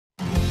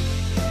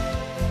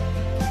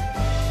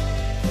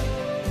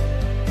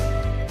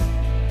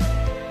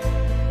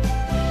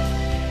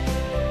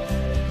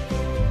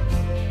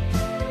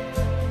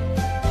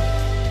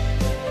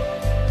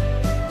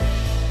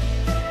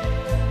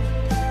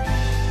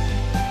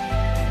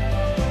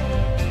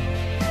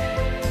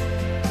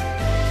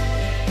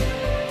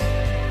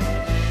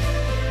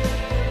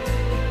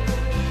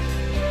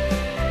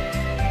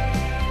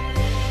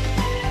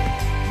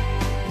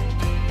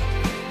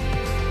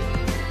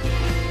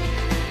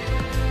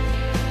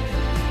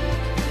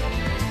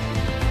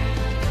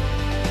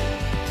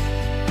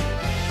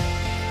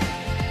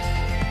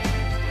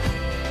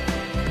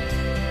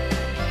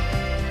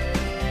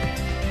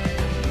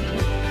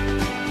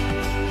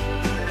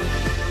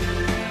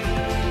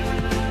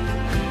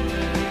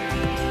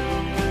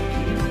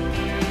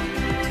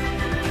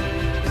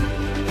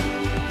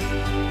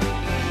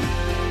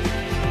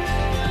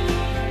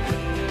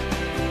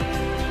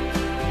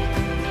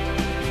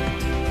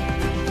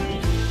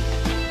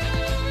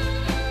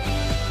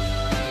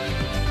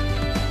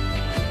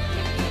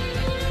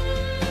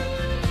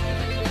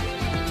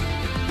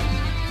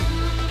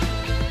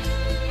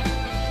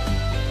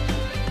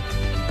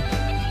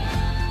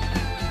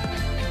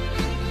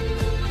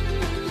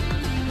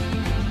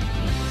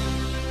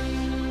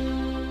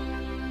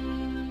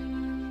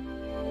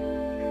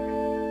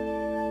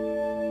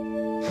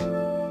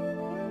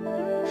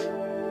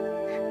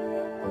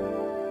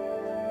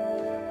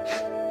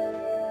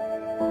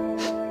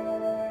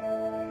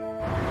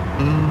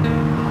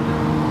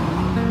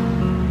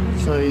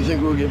You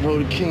think we'll get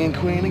voted king and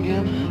queen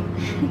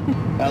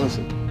again?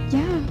 Allison.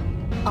 Yeah,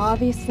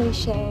 obviously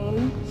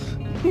Shane.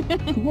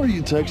 Who are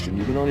you texting?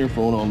 You've been on your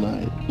phone all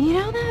night. You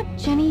know that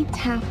Jenny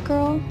Taft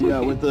girl? Yeah,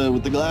 with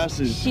the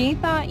glasses. She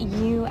thought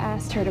you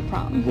asked her to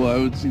prom. Why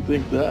would she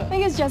think that?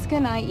 Because Jessica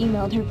and I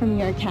emailed her from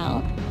your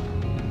account.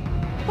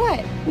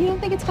 What? You don't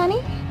think it's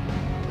funny?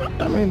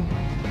 I mean,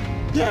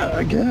 yeah,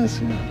 I guess,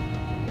 yeah.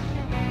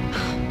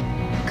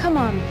 Come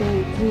on,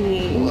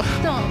 baby.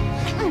 Stop.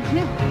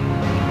 No.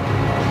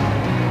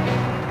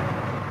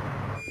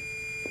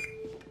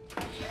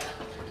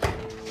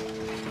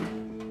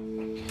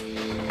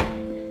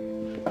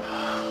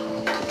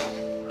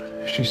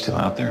 She's still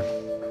out there?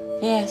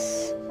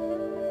 Yes.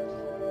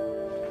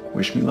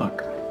 Wish me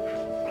luck.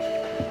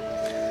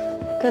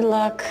 Good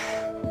luck.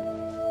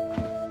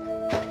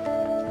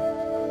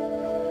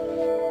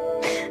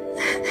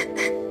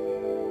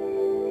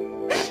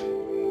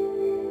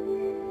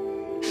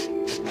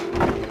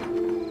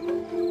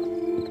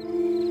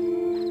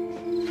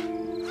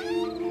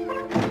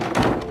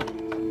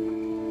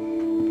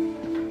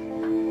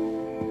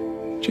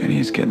 Jenny,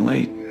 it's getting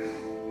late.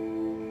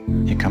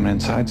 You coming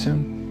inside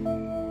soon?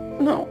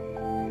 No.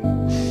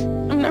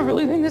 I'm never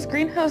leaving this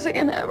greenhouse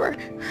again, ever.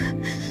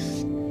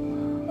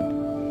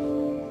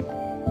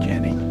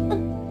 Jenny.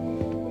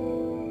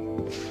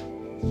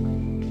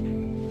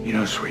 You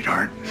know,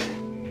 sweetheart,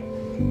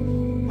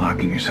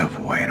 locking yourself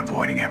away and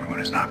avoiding everyone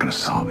is not going to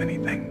solve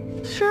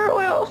anything. Sure it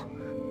will.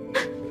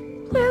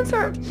 Plants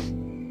aren't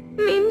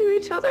mean to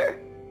each other.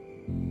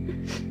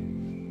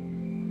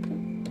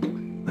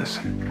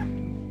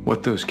 Listen,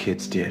 what those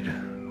kids did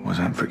was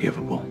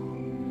unforgivable.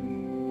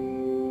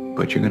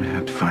 But you're going to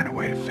have to find a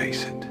way to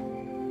face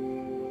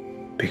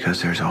it.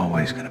 Because there's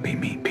always going to be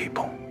mean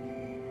people.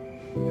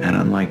 And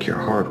unlike your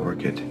hard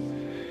orchid,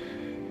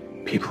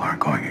 people aren't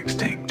going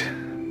extinct.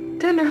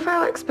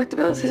 Dendrophila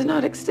expectabilis is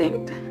not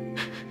extinct.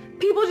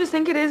 People just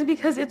think it is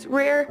because it's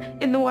rare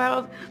in the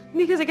wild,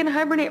 because it can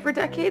hibernate for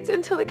decades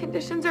until the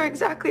conditions are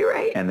exactly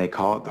right. And they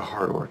call it the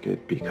heart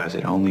orchid because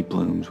it only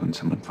blooms when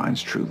someone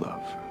finds true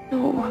love.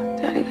 No,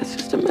 Daddy, that's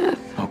just a myth.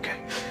 Okay.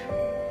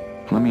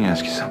 Let me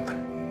ask you something.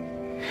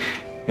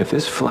 If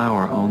this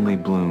flower only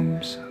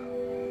blooms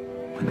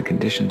when the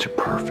conditions are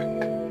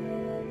perfect,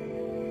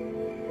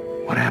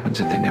 what happens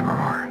if they never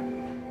are?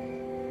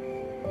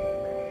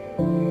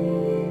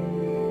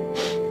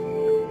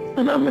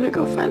 And I'm gonna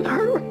go find the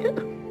heart orchid.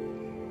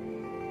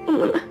 I'm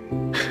gonna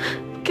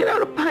get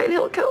out of Pine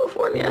Hill,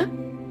 California,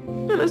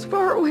 and as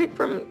far away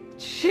from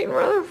Shane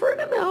Rutherford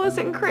and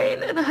Allison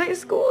Crane in high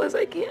school as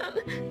I can.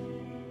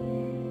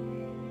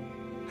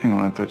 Hang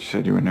on, I thought you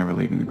said you were never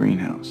leaving the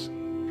greenhouse.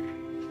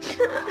 Sweet.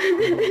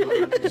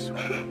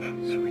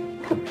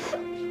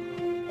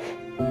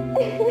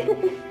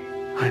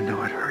 I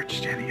know it hurts,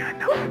 Jenny. I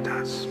know it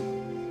does.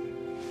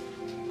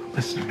 But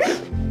listen.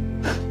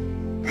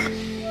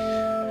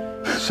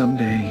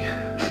 Someday,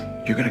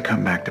 you're gonna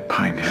come back to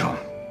Pine Hill,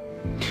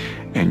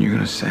 and you're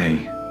gonna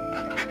say,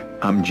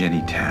 I'm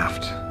Jenny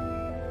Taft,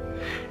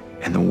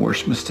 and the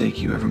worst mistake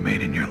you ever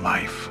made in your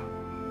life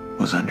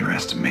was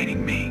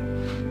underestimating me.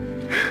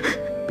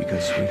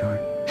 Because, sweetheart,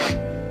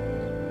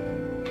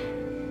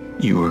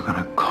 you are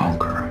gonna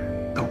conquer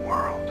the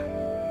world.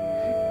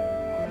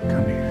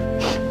 Come here.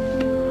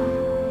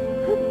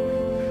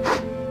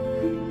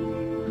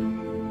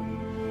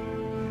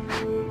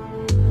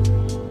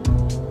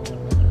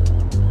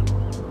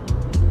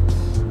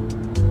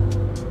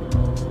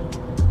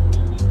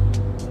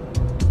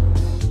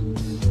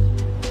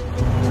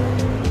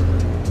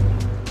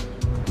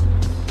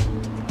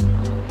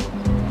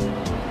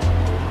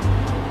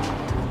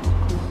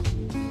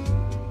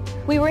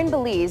 We were in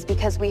Belize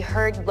because we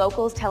heard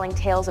locals telling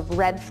tales of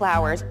red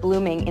flowers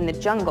blooming in the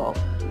jungle.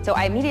 So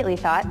I immediately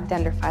thought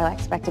Dendrophila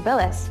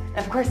expectabilis.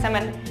 Of course,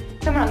 someone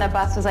on the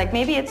bus was like,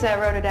 maybe it's a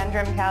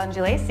Rhododendron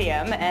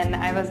calendulaceum, and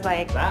I was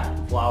like...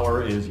 That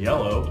flower is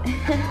yellow.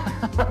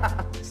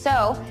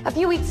 So, a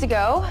few weeks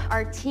ago,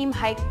 our team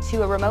hiked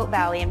to a remote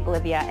valley in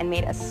Bolivia and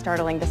made a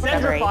startling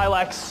discovery.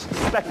 Dendrophila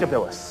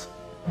expectabilis.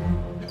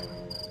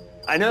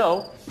 I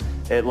know,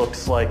 it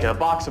looks like a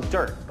box of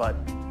dirt, but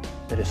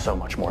it is so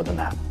much more than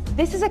that.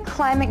 This is a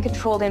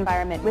climate-controlled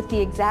environment with the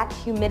exact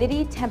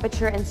humidity,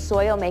 temperature, and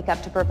soil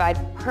makeup to provide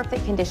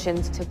perfect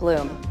conditions to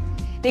bloom.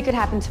 They could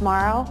happen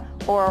tomorrow,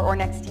 or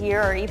next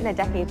year, or even a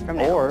decade from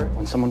now. Or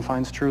when someone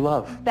finds true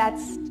love.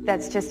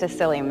 That's just a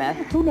silly myth.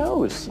 Who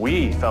knows?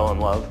 We fell in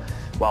love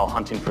while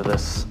hunting for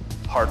this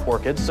heart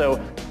orchid, so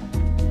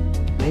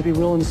maybe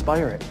we'll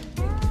inspire it.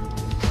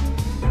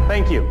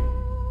 Thank you,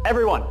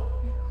 everyone.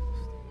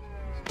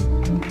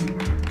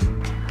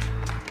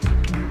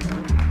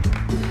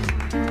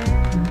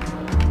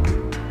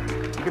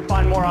 You can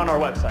find more on our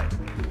website.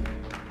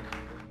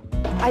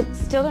 I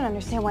still don't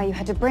understand why you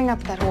had to bring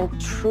up that whole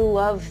true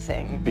love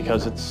thing.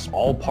 Because it's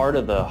all part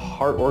of the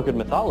heart orchid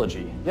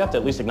mythology. You have to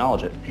at least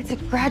acknowledge it. It's a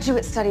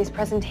graduate studies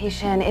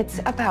presentation. It's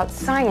about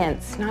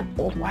science, not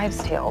old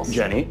wives' tales.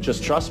 Jenny,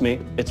 just trust me,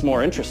 it's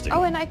more interesting.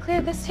 Oh, and I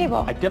cleared this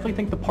table. I definitely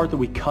think the part that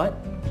we cut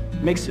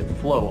makes it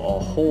flow a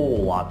whole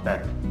lot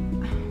better.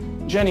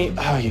 Jenny,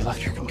 oh, you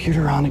left your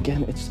computer on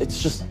again. It's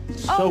just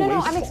so no,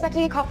 wasteful. I'm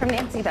expecting a call from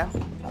Nancy, though.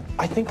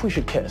 I think we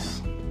should kiss.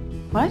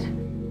 What?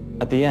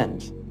 At the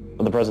end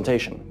of the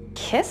presentation.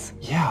 Kiss?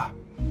 Yeah.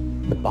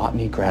 The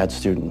botany grad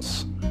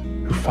students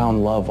who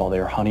found love while they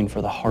were hunting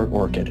for the heart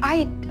orchid.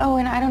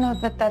 And I don't know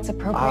that that's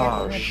appropriate.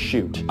 Oh,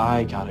 shoot.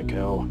 I gotta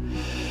go.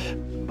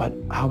 But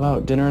how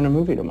about dinner and a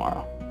movie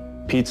tomorrow?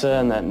 Pizza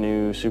and that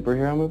new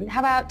superhero movie? How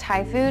about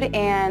Thai food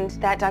and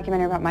that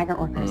documentary about migrant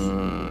workers?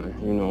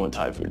 You know what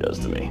Thai food does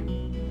to me.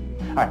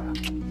 All right,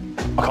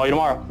 I'll call you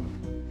tomorrow.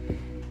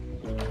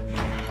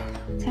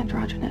 It's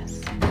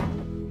androgynous.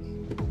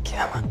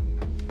 Come on.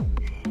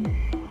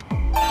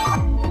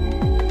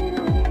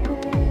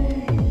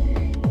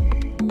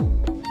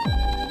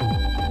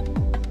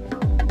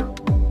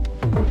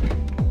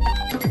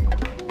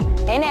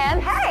 Hey,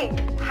 Nan. Hey,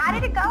 how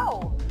did it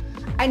go?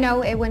 I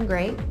know it went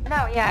great.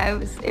 No, yeah,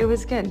 it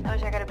was good. I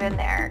wish I could have been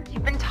there.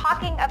 You've been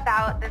talking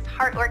about this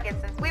heart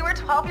orchid since we were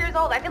 12 years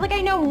old. I feel like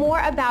I know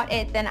more about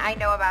it than I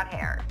know about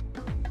hair.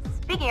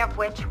 Speaking of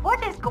which,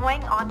 what is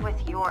going on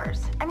with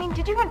yours? I mean,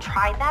 did you even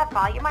try that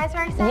volumizer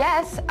I said?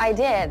 Yes, I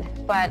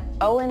did, but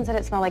Owen said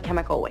it smelled like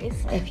chemical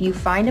waste. If you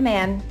find a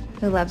man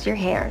who loves your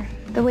hair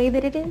the way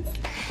that it is,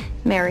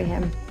 marry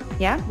him.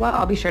 Yeah? Well,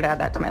 I'll be sure to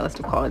add that to my list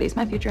of qualities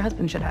my future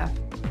husband should have.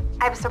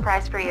 I have a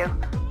surprise for you.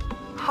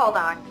 Hold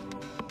on.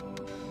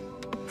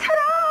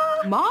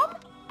 Ta-da! Mom?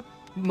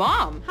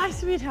 Mom? Hi,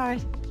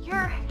 sweetheart.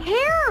 Your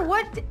hair!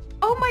 What?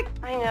 Oh my...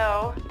 I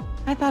know.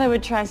 I thought I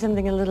would try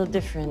something a little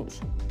different.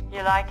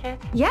 You like it?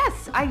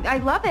 Yes, I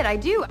love it. I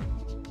do.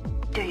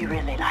 Do you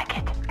really like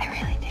it? I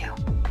really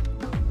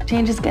do.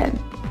 Change is good.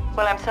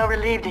 Well, I'm so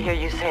relieved to hear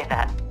you say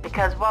that,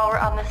 because while we're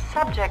on the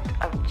subject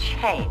of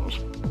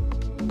change,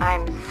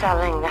 I'm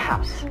selling the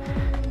house.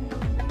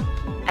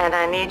 And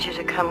I need you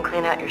to come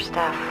clean out your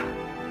stuff.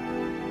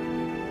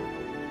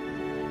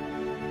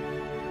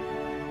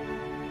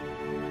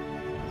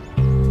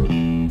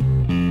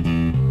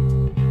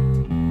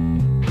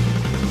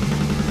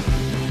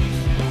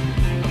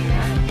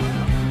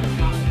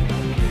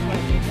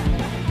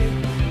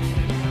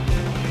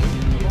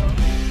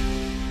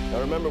 Now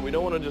remember, we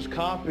don't want to just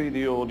copy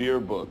the old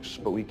yearbooks,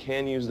 but we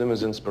can use them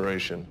as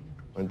inspiration.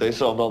 And they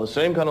solved all the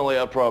same kind of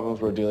layout problems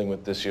we're dealing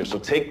with this year. So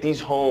take these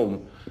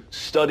home,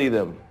 study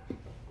them.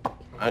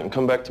 I can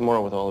come back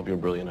tomorrow with all of your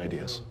brilliant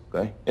ideas,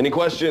 okay? Any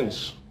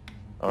questions?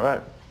 All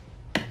right.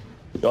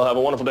 Y'all have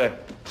a wonderful day.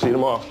 See you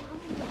tomorrow.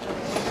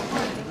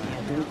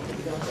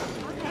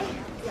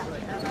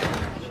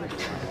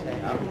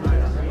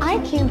 I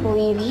can't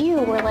believe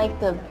you were like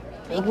the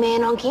big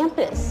man on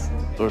campus.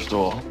 First of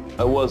all,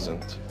 I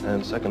wasn't.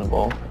 And second of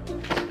all,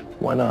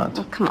 why not?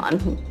 Oh, come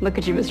on. Look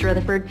at you, Mr.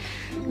 Rutherford.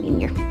 I mean,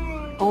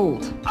 you're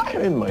old.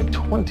 I'm in my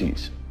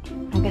 20s.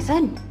 Like I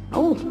said,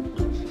 old.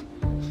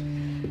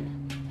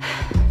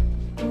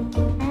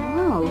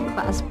 Oh,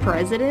 class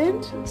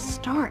president,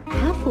 star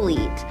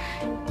athlete.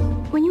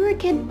 When you were a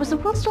kid, was the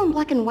world still in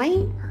black and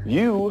white?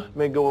 You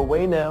may go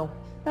away now.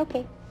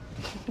 Okay.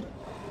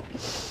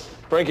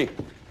 Frankie,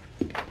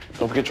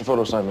 don't forget your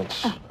photo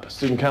assignments.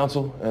 Student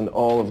council and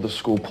all of the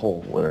school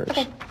poll winners.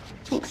 Okay,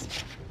 thanks.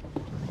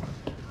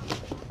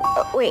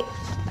 Oh, wait.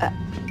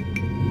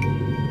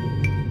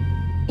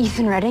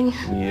 Ethan Redding?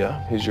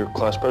 Yeah, he's your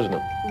class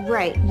president.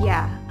 Right,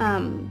 yeah.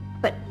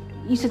 But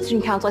you said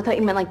student council. I thought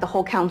you meant like the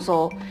whole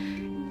council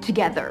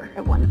together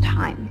at one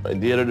time.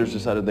 The editors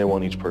decided they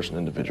want each person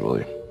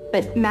individually.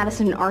 But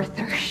Madison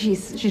Arthur,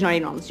 she's not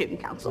even on the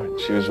student council.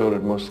 She was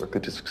voted most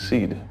likely to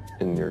succeed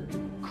in your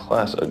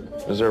class.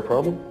 Is there a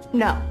problem?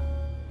 No.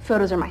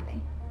 Photos are my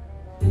thing.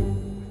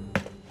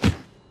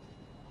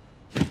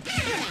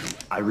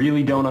 I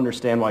really don't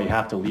understand why you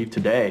have to leave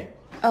today.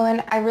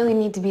 Owen, I really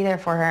need to be there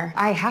for her.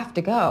 I have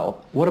to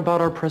go. What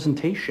about our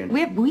presentation? We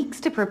have weeks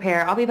to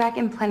prepare. I'll be back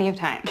in plenty of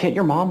time. Can't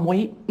your mom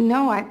wait?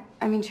 No, I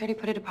mean, she already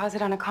put a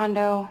deposit on a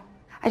condo.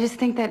 I just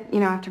think that,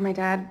 after my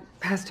dad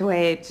passed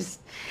away,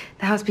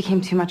 the house became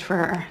too much for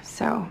her,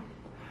 so.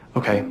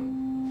 Okay.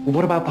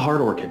 What about the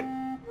heart orchid?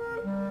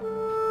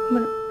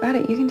 What about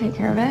it? You can take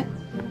care of it.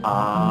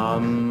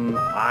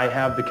 I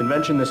have the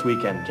convention this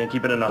weekend. Can't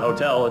keep it in a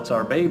hotel. It's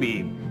our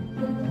baby.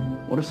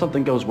 What if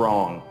something goes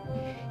wrong?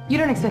 You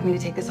don't expect me to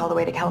take this all the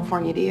way to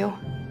California, do you?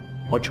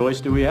 What choice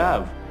do we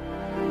have?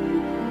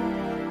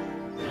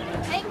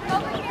 Hey,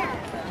 over here.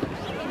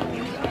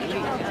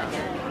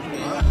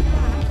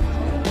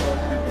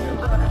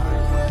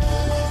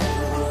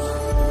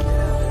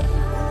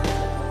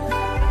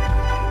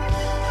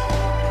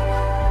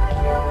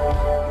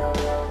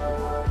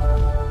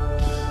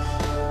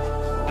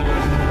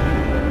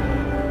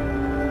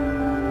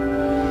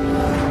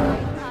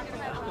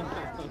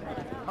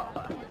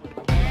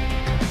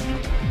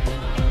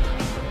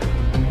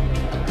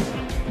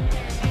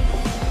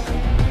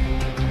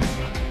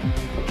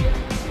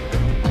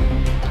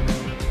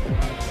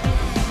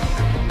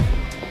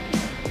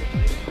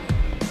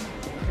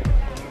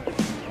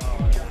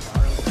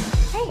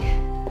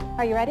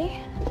 Are you ready?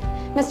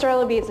 Mr.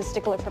 Ellaby is a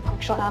stickler for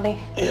punctuality.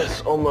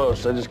 Yes,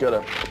 almost. I just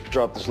gotta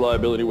drop this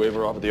liability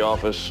waiver off at the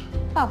office.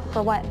 Oh,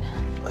 for what?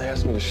 They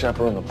asked me to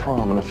chaperone the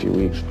prom in a few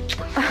weeks.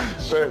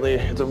 Apparently,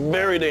 it's a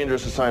very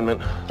dangerous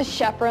assignment. A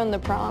chaperone the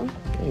prom?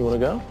 You want to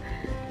go?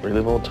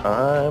 Relive old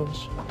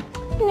times?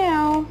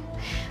 No.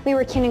 We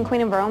were king and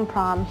queen of our own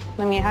prom.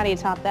 I mean, how do you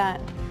top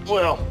that?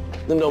 Well,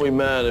 then don't be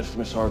mad if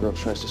Miss Hargrove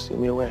tries to steal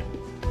me away.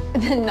 The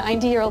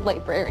 90-year-old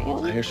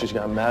librarian. I hear she's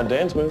got mad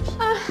dance moves.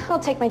 I'll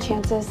take my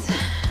chances.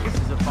 This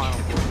is the final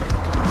quarter.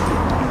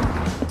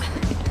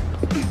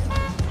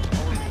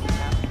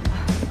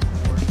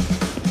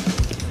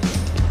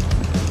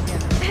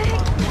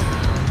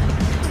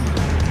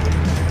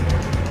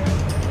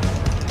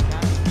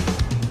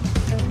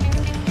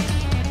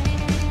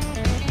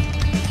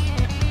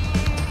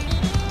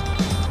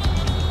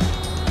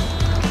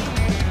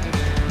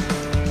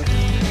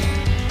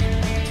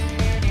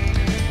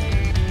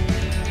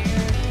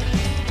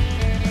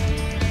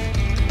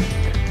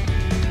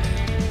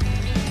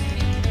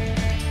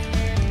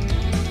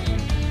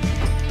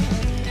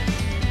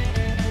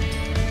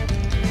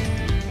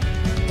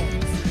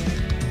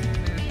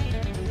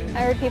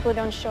 I heard people who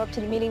don't show up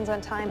to the meetings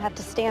on time have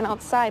to stand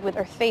outside with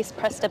their face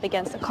pressed up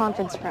against the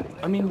conference room.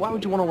 I mean, why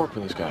would you want to work for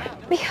this guy?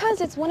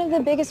 Because it's one of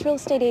the biggest real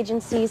estate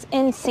agencies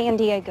in San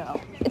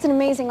Diego. It's an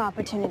amazing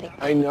opportunity.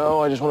 I know,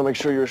 I just want to make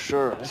sure you're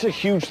sure. It's a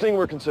huge thing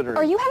we're considering.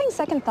 Are you having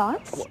second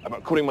thoughts? What,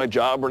 about quitting my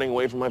job, running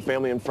away from my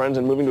family and friends,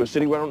 and moving to a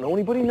city where I don't know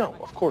anybody? No,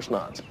 of course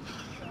not.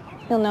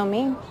 You'll know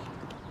me.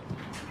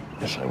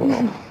 Yes, I will.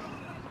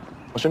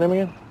 What's your name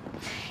again?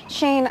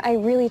 Shane, I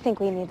really think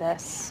we need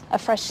this. A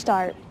fresh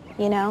start,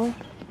 you know?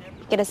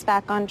 Get us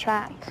back on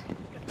track.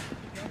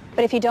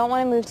 But if you don't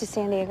want to move to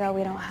San Diego,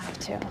 we don't have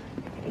to.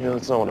 Yeah,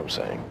 that's not what I'm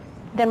saying.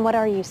 Then what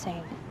are you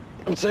saying?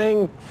 I'm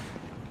saying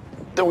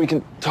that we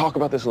can talk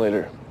about this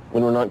later,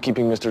 when we're not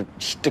keeping Mr.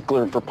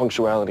 Stickler for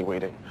punctuality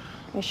waiting.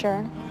 You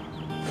sure?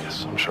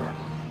 Yes, I'm sure.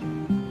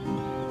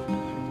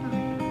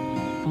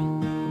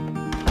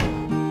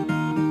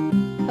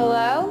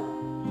 Hello?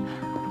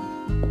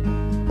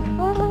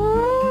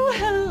 Oh,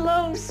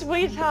 hello,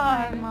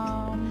 sweetheart. Hi,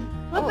 Mom.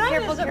 Well,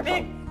 that is a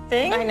big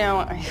thing. I know.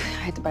 I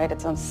had to buy it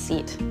its own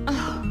seat.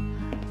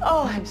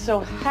 Oh, I'm so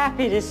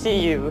happy to see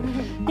you.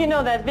 You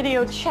know, that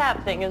video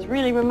chat thing is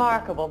really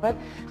remarkable, but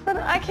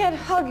I can't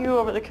hug you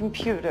over the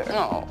computer.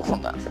 Oh,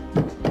 hold on.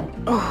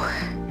 Oh.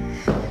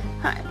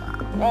 Hi,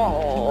 Mom.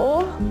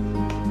 Oh.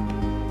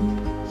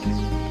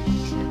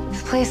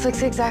 This place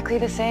looks exactly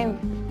the same.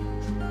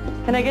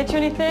 Can I get you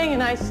anything?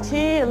 An iced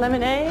tea, a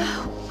lemonade?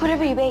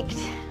 Whatever you baked.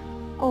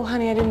 Oh,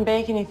 honey, I didn't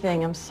bake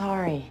anything. I'm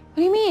sorry. What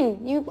do you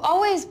mean? You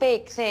always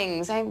bake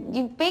things.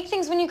 You bake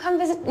things when you come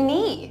visit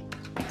me.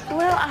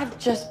 Well, I've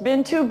just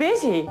been too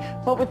busy.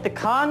 What with the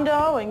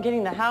condo and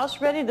getting the house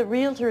ready, the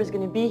realtor is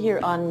going to be here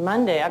on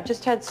Monday. I've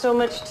just had so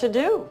much to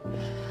do.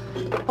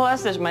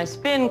 Plus, there's my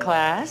spin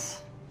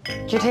class.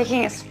 You're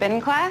taking a spin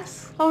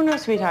class? Oh, no,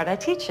 sweetheart, I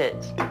teach it.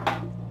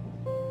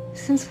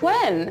 Since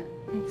when?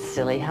 It's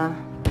silly, huh?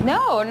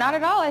 No, not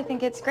at all. I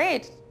think it's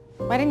great.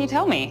 Why didn't you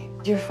tell me?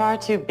 You're far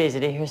too busy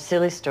to hear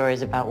silly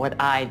stories about what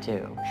I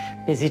do.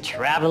 Busy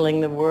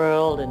traveling the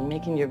world and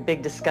making your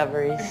big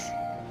discoveries.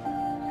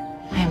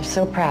 I am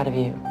so proud of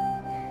you.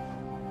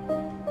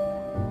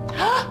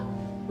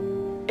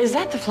 Is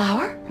that the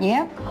flower?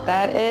 Yep,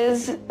 that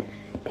is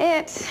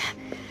it.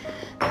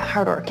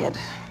 Heart orchid.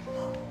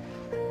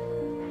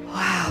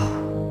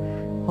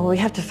 Wow. Well, we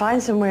have to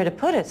find somewhere to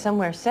put it,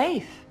 somewhere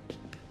safe.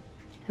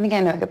 I think I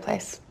know a good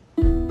place.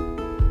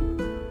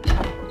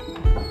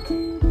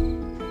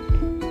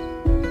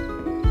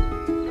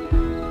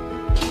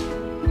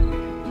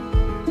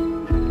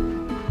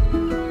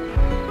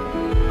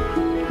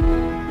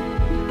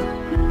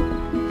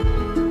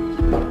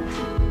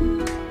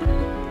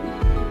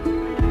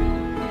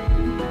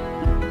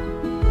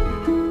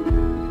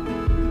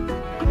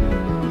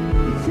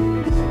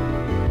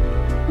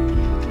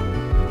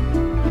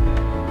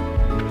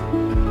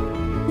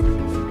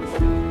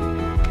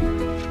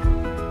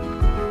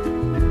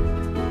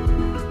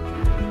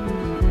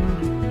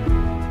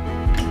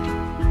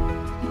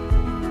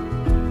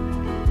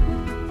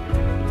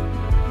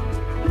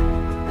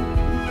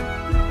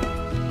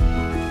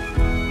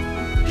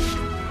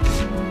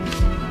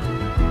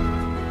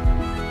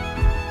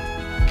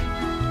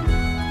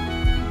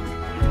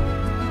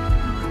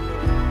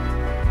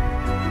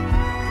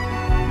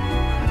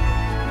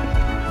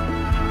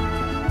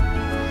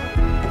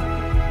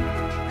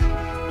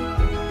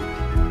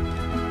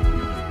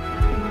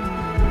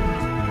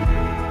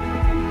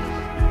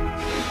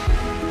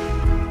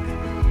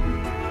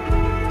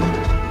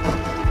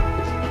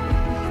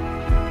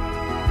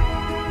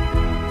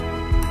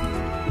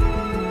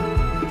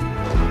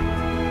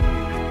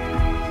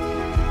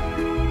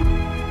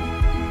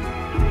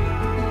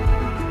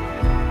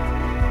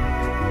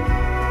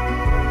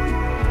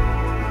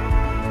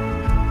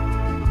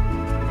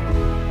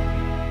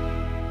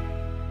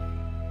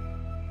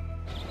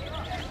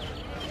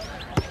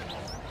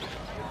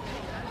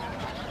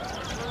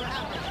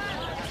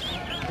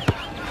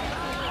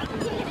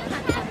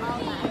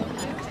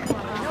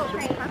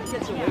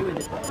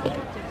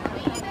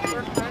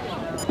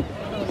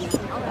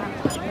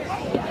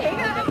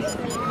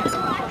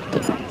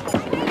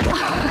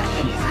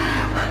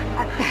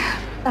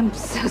 I'm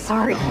so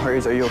sorry. No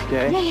worries, are you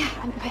okay? Yeah,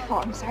 my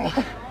fault, I'm sorry.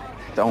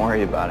 Don't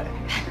worry about it.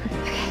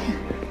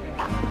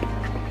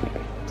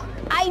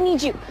 I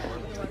need you.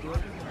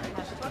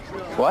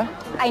 What?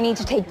 I need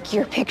to take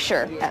your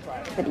picture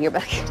for the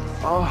yearbook.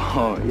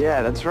 Oh,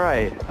 yeah, that's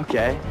right.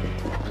 Okay.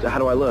 How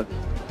do I look?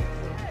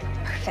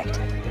 Perfect.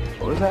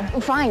 What was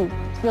that? Fine,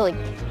 really.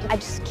 I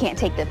just can't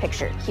take the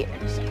picture here.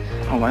 So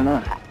Oh, why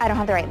not? I don't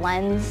have the right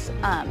lens,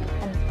 and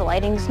the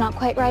lighting's not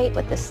quite right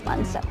with this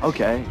lens, so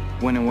Okay.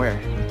 When and where?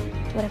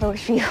 whatever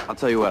works for you. I'll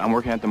tell you what, I'm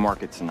working at the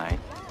market tonight.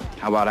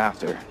 How about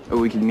after? Or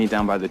we could meet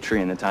down by the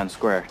tree in the town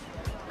square.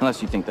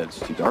 Unless you think that's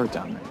too dark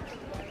down there.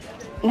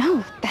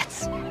 No,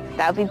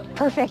 that would be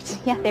perfect.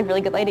 Yeah, they have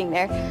really good lighting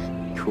there.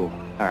 Cool.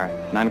 All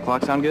right. 9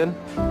 o'clock sound good?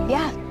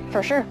 Yeah,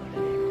 for sure.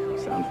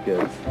 Sounds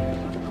good.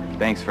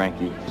 Thanks,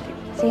 Frankie.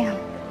 See ya.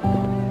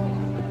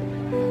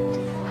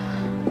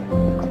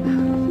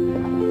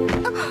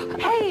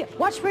 Hey,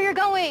 watch where you're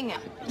going.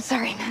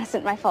 Sorry,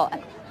 Madison, my fault.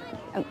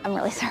 I'm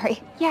really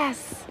sorry.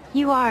 Yes,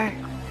 you are.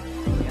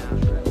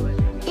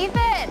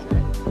 Ethan,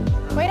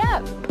 wait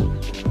up.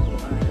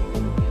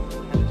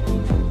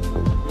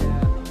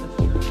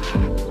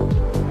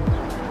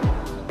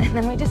 And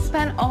then we just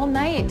spent all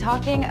night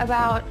talking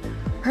about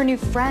her new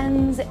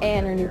friends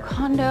and her new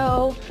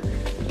condo.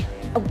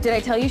 Oh, did I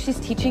tell you she's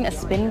teaching a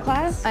spin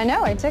class? I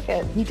know, I took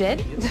it. You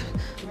did?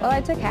 Well, I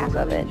took half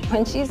of it.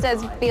 When she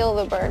says feel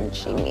the burn,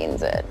 she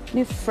means it.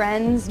 New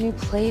friends, new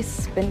place,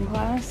 spin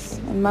class.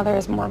 My mother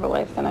has more of a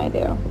life than I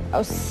do.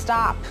 Oh,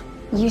 stop.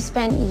 You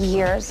spent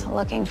years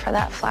looking for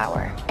that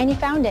flower, and you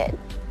found it.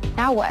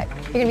 Now what?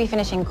 You're gonna be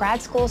finishing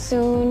grad school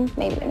soon,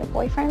 maybe a new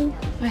boyfriend?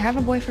 I have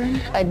a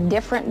boyfriend. A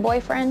different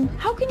boyfriend?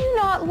 How can you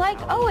not like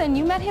Owen?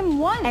 You met him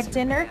once. At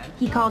dinner,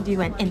 he called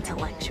you an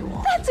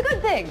intellectual. That's a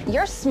good thing.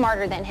 You're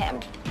smarter than him.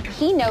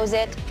 He knows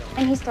it,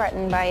 and he's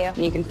threatened by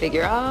you. You can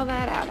figure all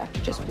that out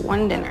after just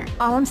one dinner.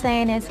 All I'm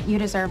saying is you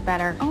deserve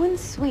better.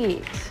 Owen's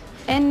sweet.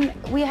 And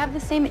we have the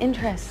same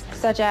interests.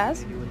 Such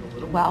as?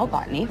 Well,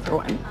 botany, for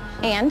one.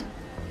 And?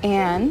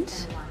 And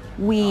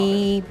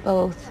we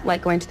both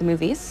like going to the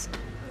movies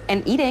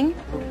and eating.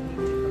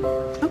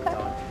 Okay.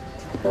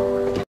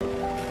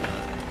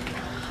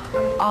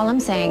 All I'm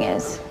saying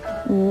is,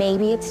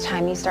 maybe it's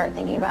time you start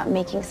thinking about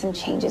making some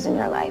changes in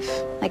your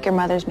life, like your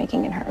mother's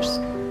making in hers.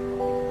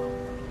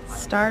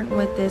 Start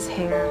with this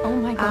hair. Oh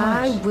my gosh.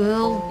 I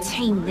will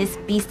tame this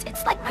beast.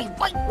 It's like my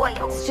white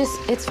whale.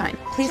 It's fine.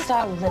 Please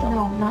stop.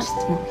 No, not.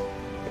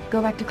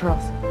 Go back to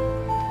curls.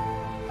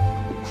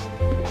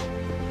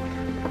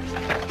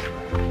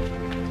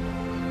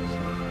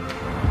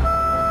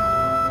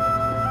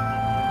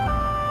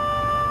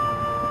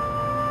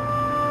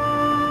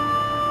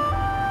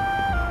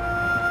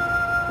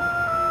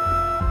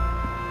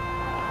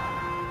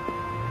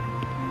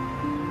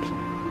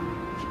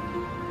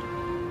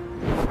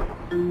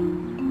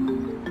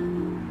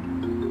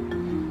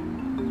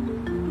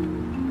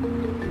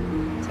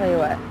 Tell you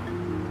what,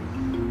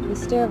 you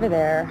stay over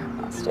there,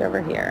 I'll stay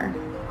over here,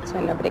 so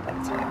nobody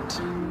gets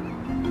hurt.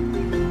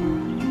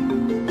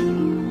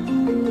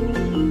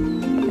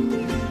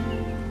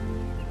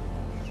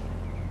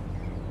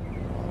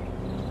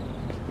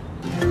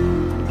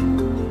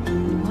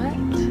 What?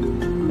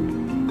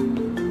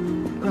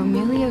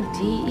 Romelio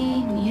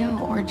D.E. Neo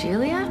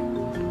Orgelia?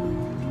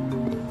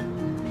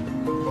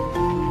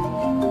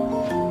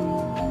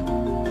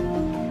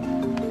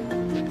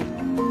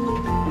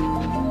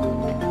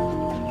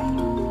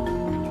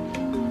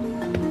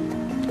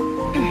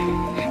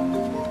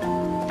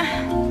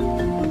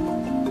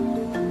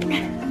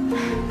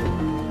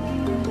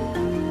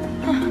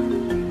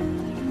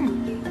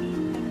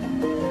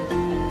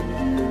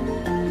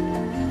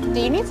 Do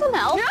you need some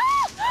help?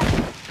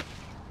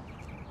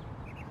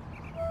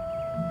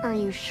 Are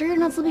you sure you're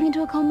not slipping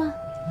into a coma?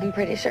 I'm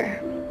pretty sure.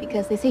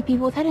 Because they say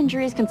people with head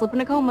injuries can slip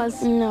into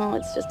comas. No,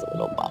 it's just a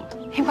little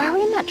bump. Hey, why are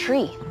we in that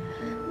tree?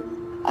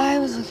 I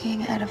was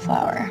looking at a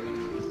flower.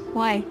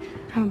 Why?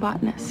 I'm a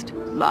botanist.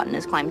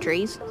 Botanists climb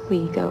trees.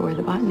 We go where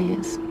the botany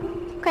is.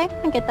 Okay,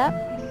 I get that.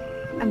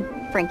 I'm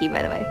Frankie,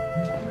 by the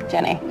way.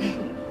 Jenny,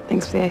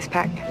 thanks for the ice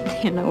pack.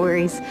 Yeah, no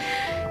worries.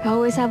 I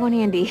always have one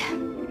handy.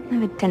 I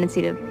have a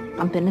tendency to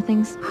bump into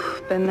things.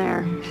 Been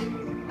there.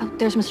 Oh,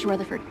 there's Mr.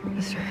 Rutherford.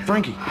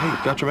 Frankie, hey,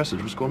 got your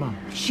message. What's going on?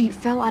 She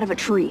fell out of a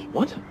tree.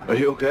 What? Are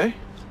you okay?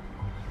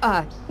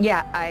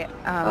 Yeah,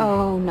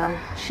 Oh, no.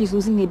 She's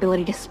losing the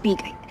ability to speak.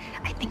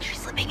 I think she's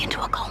slipping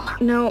into a coma.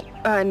 No,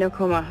 no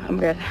coma. I'm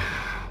good.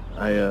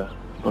 I,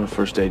 on a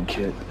first aid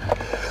kit.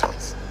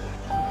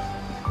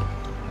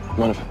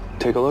 Mind if I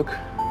take a look?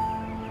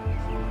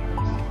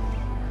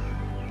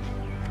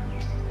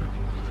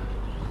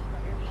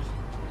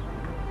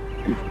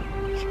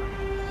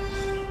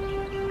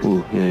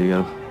 Ooh, yeah, you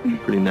got a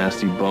pretty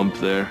nasty bump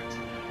there.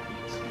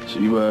 So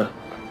you,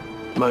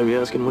 mind me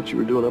asking what you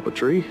were doing up a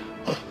tree?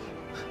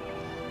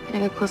 Can I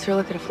get a closer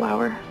look at a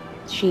flower?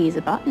 She's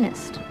a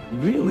botanist.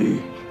 Really?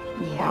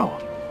 Yeah.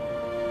 Wow.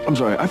 I'm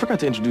sorry, I forgot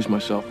to introduce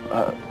myself.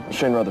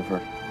 Shane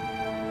Rutherford.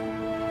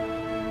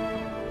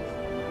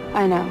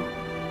 I know.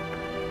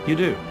 You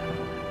do?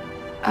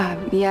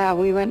 Yeah,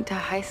 we went to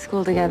high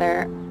school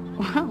together.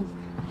 Wow.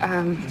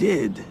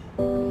 Did?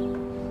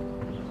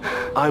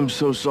 I'm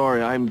so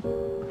sorry. I'm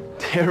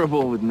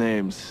terrible with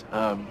names.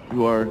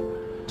 You are?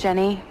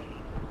 Jenny.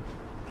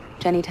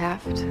 Jenny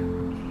Taft.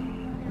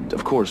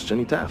 Of course,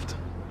 Jenny Taft.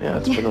 Yeah,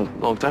 it's been a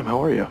long time.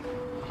 How are you?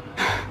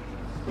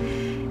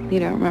 You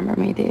don't remember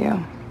me, do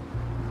you?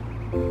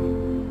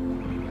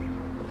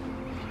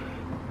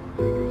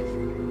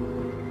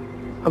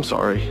 I'm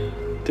sorry.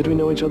 Did we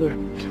know each other?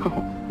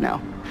 No,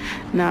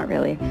 not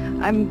really.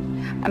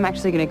 I'm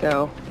actually gonna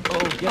go.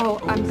 Oh, yeah. Oh,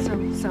 I'm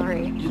so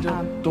sorry. You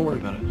don't worry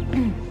about it.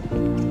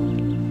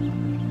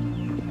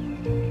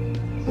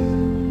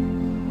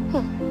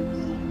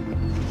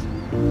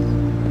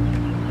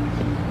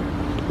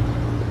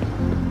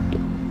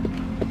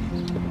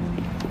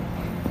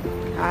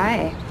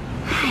 Hi.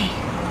 Hi.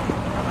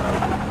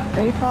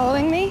 Are you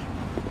following me?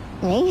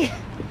 Me?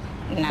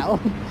 No.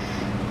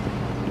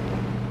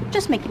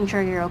 Just making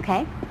sure you're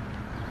okay.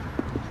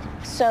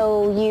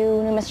 So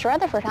you knew Mr.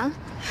 Rutherford, huh?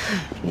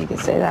 You could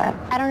say that.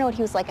 I don't know what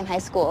he was like in high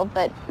school,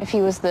 but if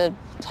he was the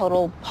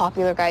total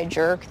popular guy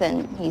jerk,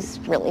 then he's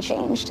really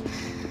changed.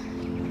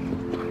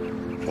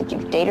 Did you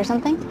date or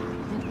something?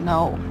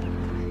 No.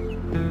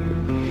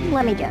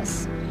 Let me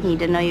guess. He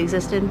didn't know you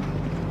existed?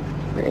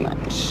 Pretty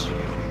much.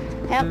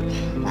 Yep,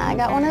 I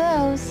got one of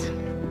those.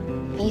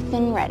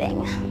 Ethan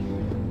Redding.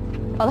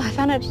 Although I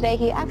found out today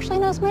he actually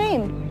knows my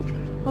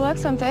name. Well,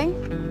 that's something.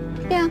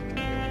 Yeah,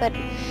 but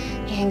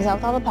he hangs out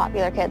with all the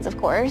popular kids, of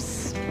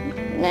course.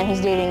 And then he's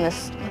dating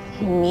this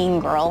mean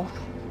girl,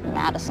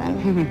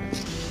 Madison.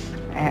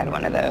 I had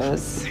one of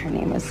those. Her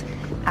name was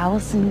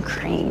Allison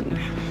Crane.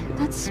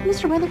 That's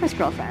Mr. Rutherford's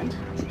girlfriend.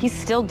 He's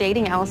still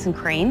dating Allison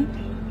Crane?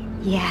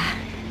 Yeah.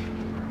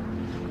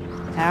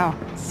 How?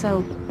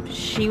 So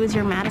she was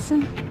your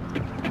Madison?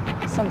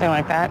 Something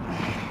like that.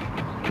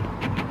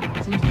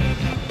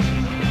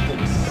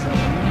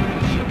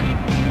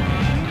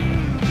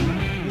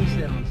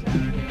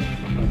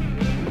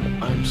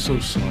 I'm so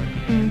sorry.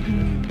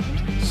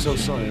 So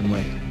sorry I'm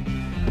late.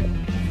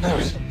 There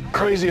was a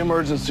crazy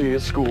emergency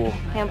at school.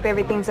 I hope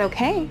everything's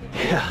okay.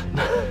 Yeah,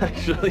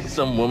 actually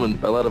some woman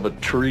fell out of a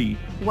tree.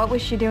 What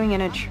was she doing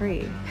in a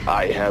tree?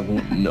 I have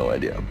no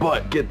idea,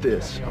 but get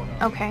this.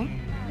 Okay.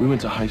 We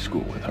went to high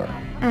school with her.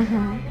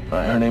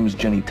 Her name is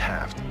Jenny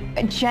Taft.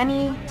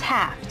 Jenny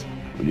Taft.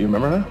 Do you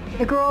remember her?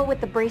 The girl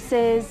with the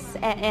braces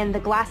and the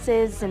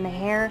glasses and the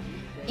hair.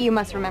 You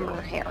must remember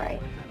her hair,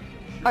 right?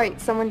 All right,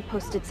 someone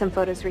posted some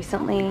photos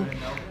recently.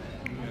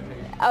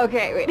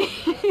 Okay, wait.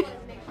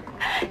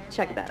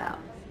 Check that out.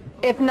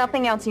 If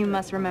nothing else, you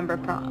must remember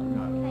prom.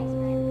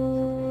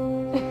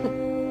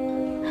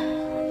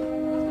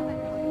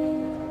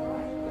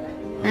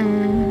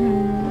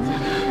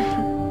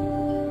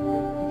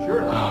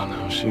 Oh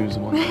no, she was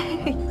the one.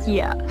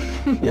 Yeah.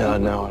 Yeah,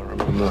 now I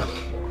remember.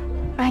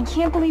 I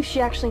can't believe she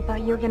actually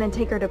thought you were gonna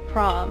take her to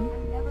prom.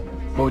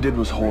 What we did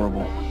was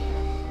horrible.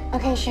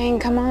 Okay, Shane,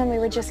 come on. We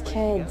were just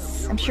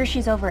kids. I'm sure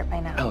she's over it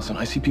by now. Allison,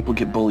 I see people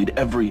get bullied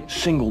every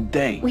single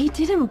day. We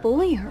didn't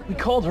bully her. We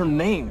called her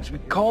names. We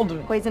called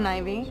her... Poison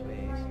Ivy.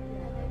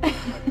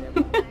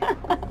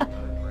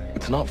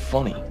 It's not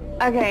funny.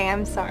 Okay,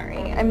 I'm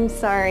sorry. I'm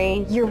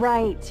sorry. You're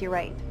right. You're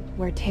right.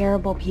 We're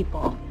terrible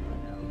people.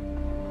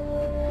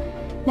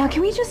 Now,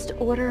 can we just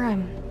order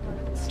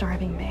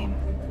starving, babe?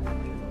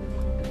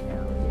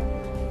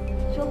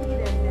 She'll be there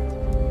next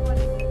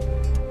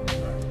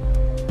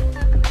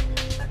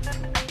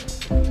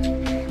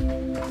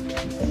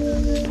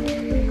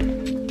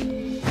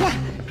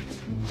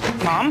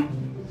Mom?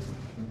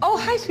 Oh,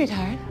 hi,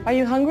 sweetheart. Are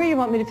you hungry? You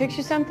want me to fix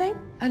you something?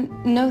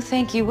 No,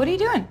 thank you. What are you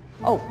doing?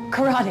 Oh,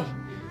 karate.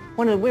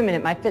 One of the women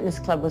at my fitness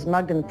club was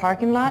mugged in the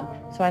parking lot,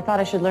 so I thought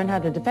I should learn how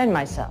to defend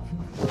myself.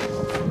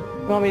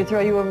 You want me to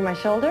throw you over my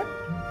shoulder?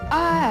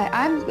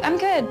 I'm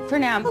good for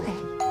now. Okay.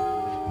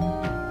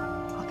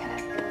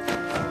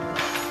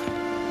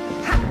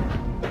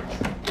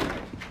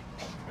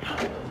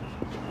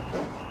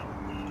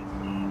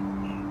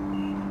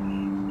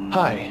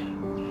 Hi.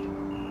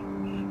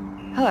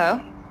 Hello.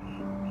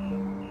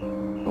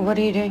 What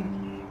are you doing?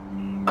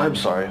 I'm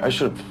sorry. I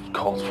should have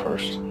called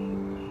first.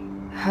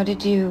 How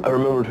did you... I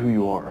remembered who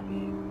you are.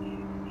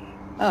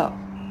 Oh.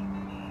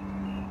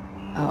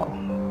 Oh.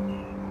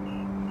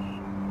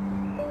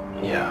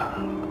 Yeah.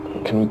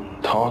 Can we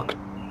talk?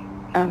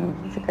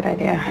 It's a good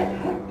idea.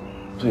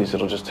 Please,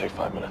 it'll just take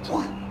 5 minutes.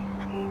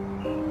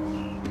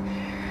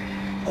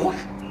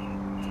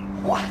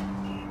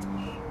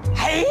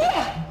 Hey!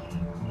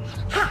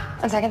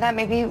 On second thought,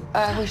 maybe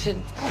we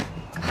should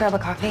grab a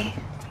coffee.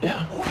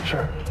 Yeah,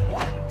 sure.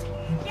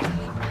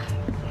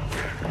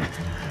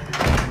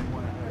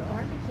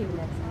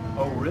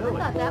 Oh, really? I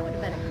thought that would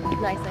have been a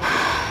nice idea.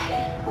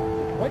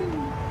 Why didn't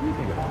you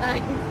think of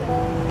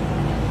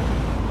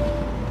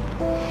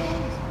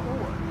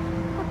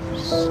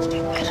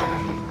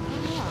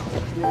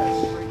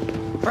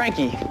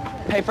Frankie.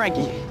 Hey,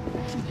 Frankie.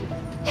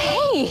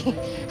 Hey,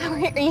 how are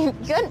you? Are you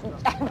good?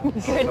 I'm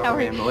good. How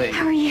are you? I'm late.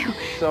 How are you?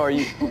 So are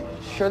you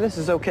sure this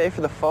is okay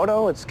for the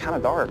photo? It's kind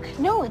of dark.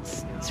 No,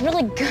 it's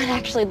really good,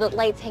 actually. The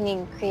lights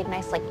hanging create a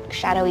nice, like,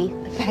 shadowy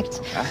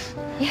effect.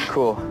 Yeah.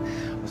 Cool.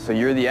 So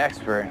you're the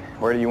expert.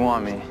 Where do you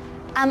want me?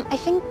 I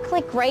think,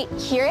 like, right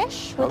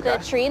here-ish with the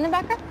tree in the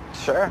background.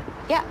 Sure.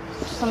 Yeah,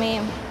 just let me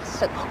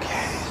sit.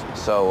 Okay.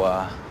 So,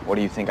 what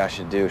do you think I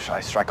should do? Should I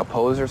strike a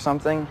pose or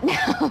something?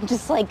 No,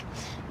 just, like,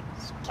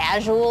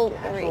 casual.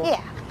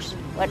 Yeah, just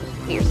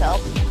be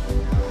yourself.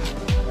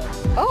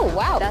 Oh,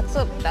 wow, that's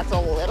a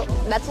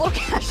little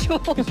casual.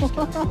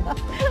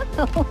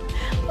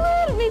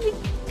 What, maybe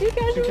too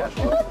casual? Too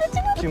casual?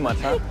 Too much,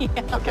 huh? Yeah.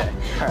 Okay,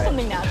 all right.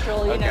 Something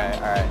natural, you know? Okay,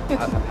 all right.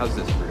 How's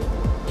this for you?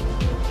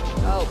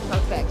 Oh,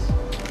 perfect.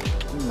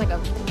 It's like a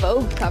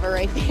Vogue cover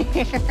right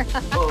there.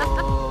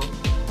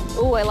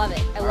 Oh, I love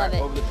it. I love it.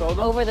 Over the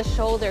shoulder? Over the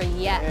shoulder,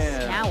 yes.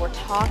 Yeah. Now we're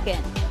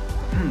talking.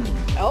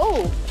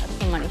 Oh, that's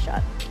the money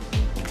shot.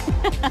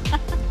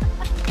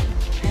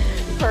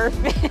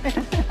 Perfect.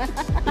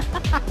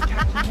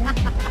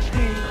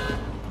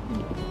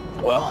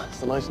 Well,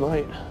 it's a nice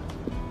night.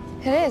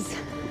 It is.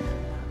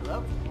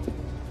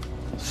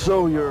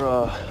 So you're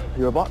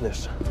a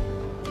botanist?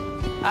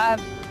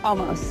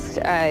 Almost.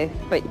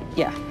 But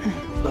yeah.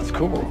 That's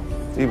cool.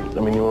 I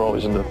mean, you were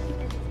always into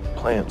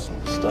plants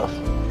and stuff.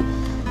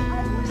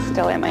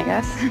 Still am, I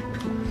guess.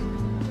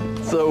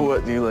 So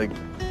what, do you, like,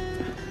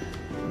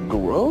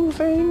 grow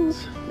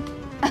things?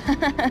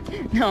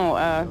 No,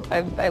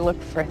 I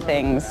look for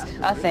things.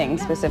 A thing,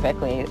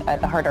 specifically,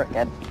 the heart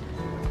orchid.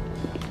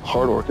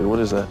 Heart orchid, what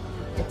is that?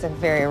 It's a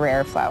very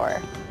rare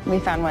flower. We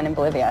found one in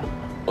Bolivia.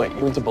 Wait,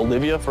 you went to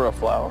Bolivia for a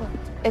flower?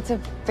 It's a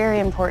very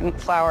important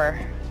flower.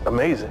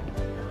 Amazing.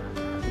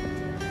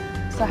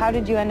 So how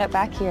did you end up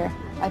back here?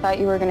 I thought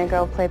you were going to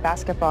go play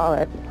basketball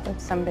at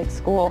some big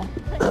school.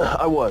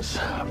 I was.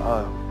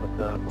 But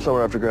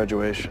summer after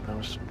graduation, I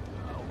was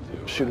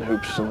shooting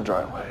hoops in the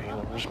driveway, you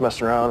know, just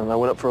messing around, and I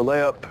went up for a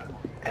layup,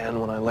 and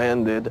when I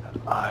landed,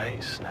 I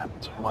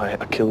snapped my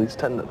Achilles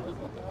tendon.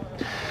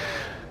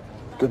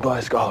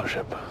 Goodbye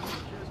scholarship.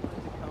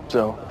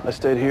 So I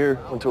stayed here,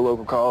 went to a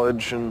local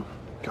college, and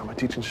got my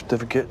teaching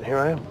certificate, and here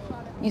I am.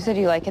 You said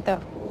you like it,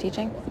 though,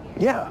 teaching?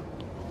 Yeah.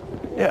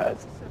 Yeah,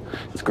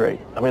 it's great.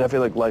 I mean, I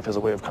feel like life has a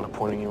way of kind of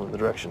pointing you in the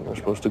direction you're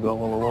supposed to go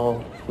all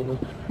along.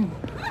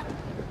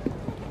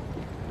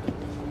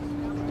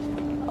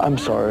 I'm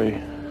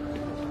sorry.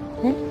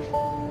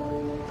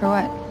 For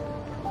what?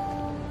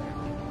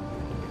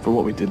 For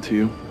what we did to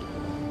you.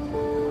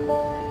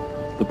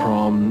 The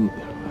prom.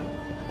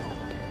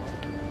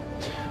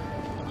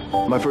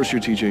 My first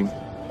year teaching,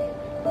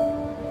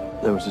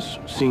 there was this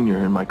senior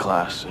in my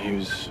class. He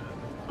was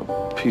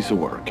a piece of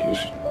work. He was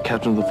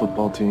captain of the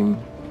football team,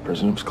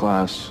 president of his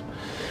class,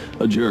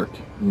 a jerk.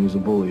 He was a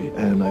bully,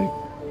 and I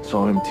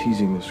saw him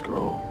teasing this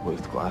girl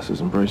with glasses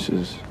and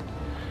braces,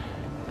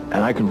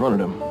 and I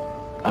confronted him,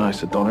 and I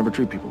said, don't ever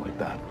treat people like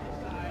that.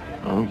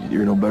 Oh,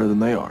 you're no better than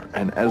they are.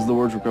 And as the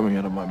words were coming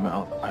out of my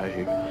mouth,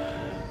 I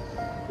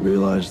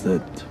realized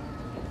that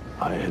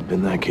I had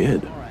been that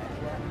kid.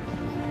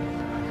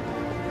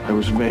 I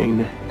was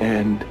vain,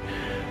 and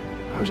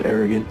I was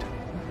arrogant,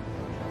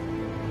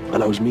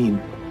 and I was mean.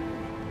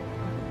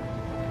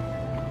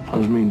 I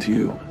was mean to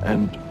you,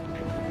 and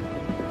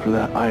for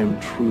that, I am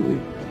truly,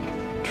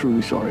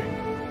 truly sorry.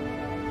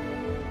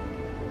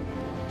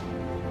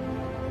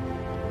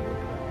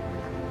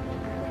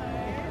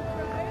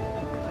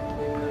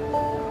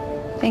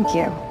 Thank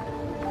you.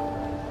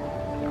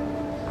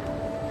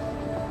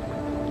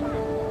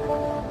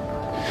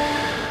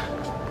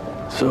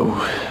 So,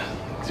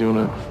 do you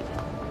want to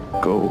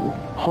go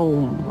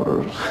home,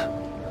 or?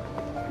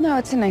 No,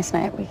 it's a nice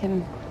night. We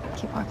can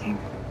keep walking.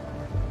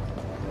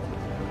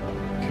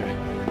 Okay.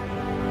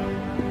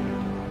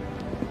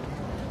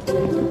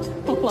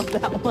 I love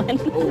that one.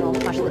 Oh,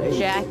 gosh, the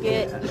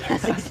jacket.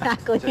 Yes,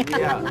 exactly.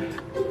 Yeah.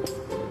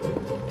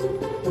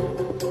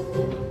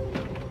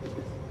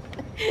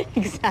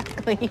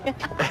 Exactly.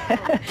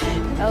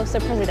 Oh, so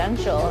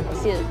presidential. I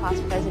see the class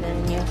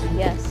president in you.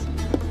 Yes.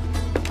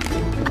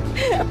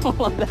 I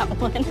love that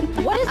one.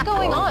 What is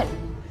going on?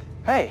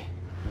 Hey,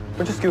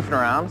 we're just goofing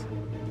around.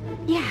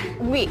 Yeah,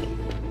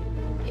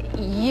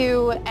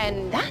 you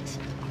and that?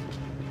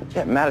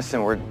 Yeah,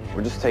 Madison, we're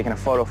just taking a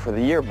photo for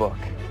the yearbook.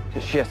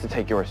 She has to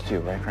take yours too,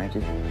 right,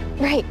 Frankie?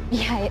 Right.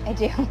 Yeah, I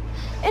do.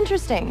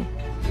 Interesting.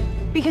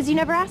 Because you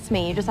never asked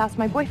me. You just asked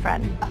my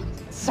boyfriend.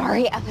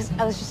 Sorry, I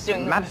was just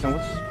doing that. Madison,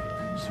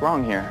 what's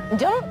wrong here?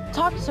 Don't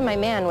talk to my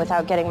man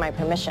without getting my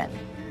permission.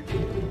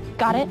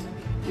 Got it?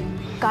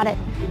 Got it.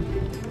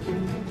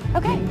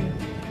 Okay.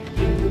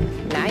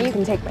 Now you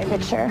can take my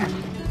picture.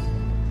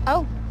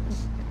 Oh,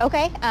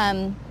 okay.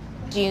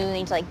 Do you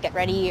need to, like, get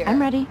ready, or? I'm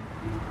ready.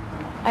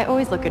 I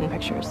always look good in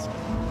pictures.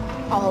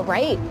 All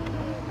right.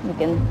 We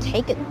can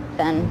take it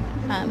then.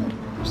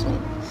 Just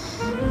wait.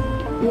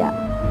 Yeah.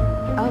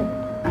 Oh.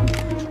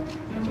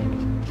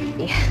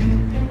 Yeah.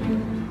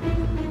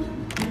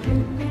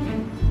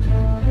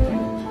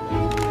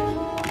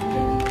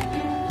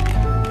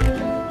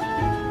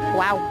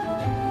 Wow.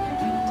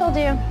 Told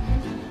you.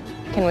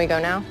 Can we go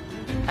now?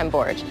 I'm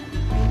bored.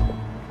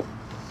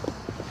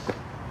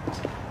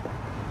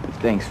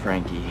 Thanks,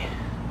 Frankie.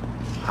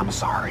 I'm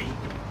sorry.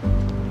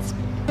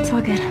 It's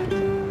all good.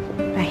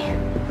 Bye.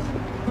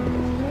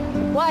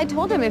 Well, I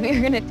told him if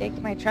you're gonna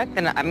take my truck,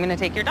 then I'm gonna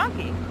take your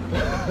donkey.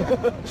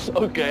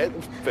 Okay,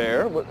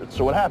 fair.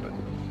 So what happened?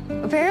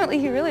 Apparently,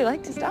 he really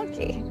liked his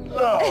donkey.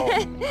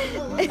 Oh.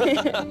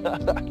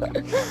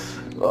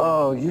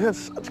 Oh, you have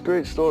such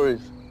great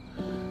stories.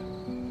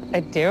 I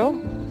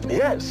do?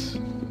 Yes.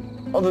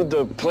 Oh,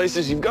 the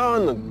places you've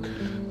gone,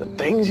 the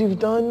things you've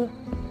done.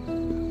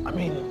 I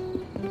mean,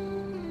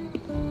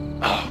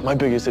 my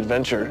biggest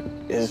adventure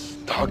is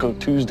Taco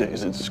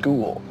Tuesdays at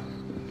school.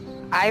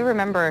 I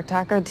remember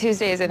Taco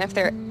Tuesdays, and if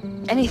they're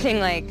anything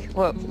like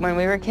when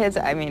we were kids,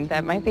 I mean,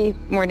 that might be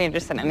more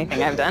dangerous than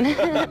anything I've done.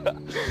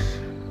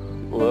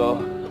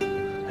 Well,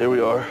 here we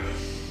are.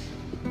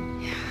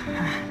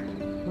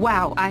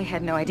 Wow, I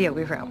had no idea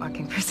we were out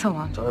walking for so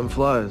long. Time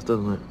flies,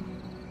 doesn't it?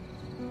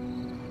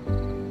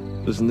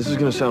 Listen, this is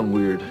gonna sound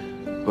weird,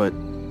 but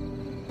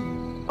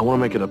I want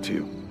to make it up to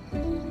you.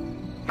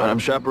 I'm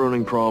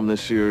chaperoning prom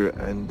this year,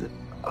 and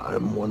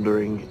I'm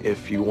wondering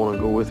if you want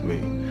to go with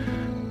me.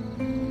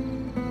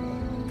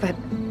 But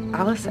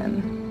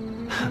Allison...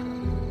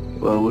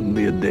 Well, it wouldn't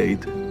be a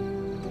date.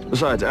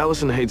 Besides,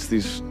 Allison hates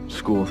these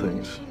school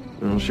things.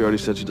 You know, she already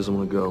said she doesn't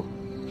want to go,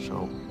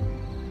 so...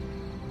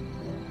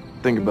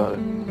 Think about it.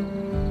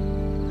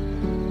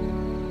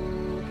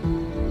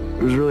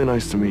 It was really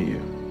nice to meet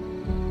you,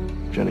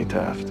 Jenny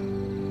Taft.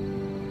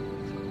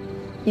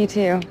 You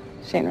too,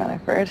 Shane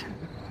Rutherford.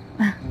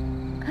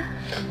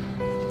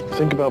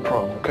 Think about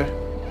prom, okay?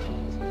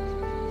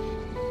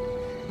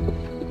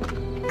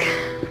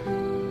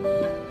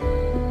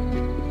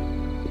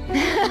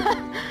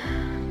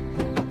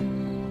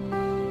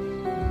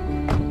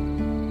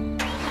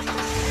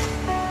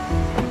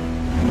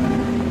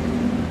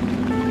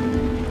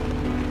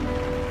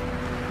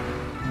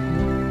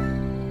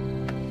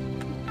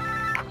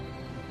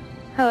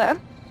 Hello?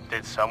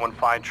 Did someone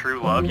find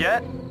true love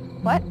yet?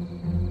 What?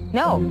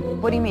 No.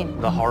 What do you mean?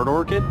 The heart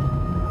orchid?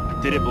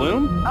 Did it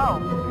bloom?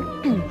 Oh.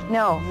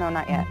 No,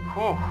 not yet.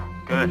 Whew,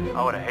 good.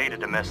 I would have hated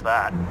to miss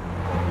that.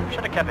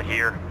 Should have kept it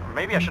here. Or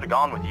maybe I should have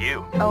gone with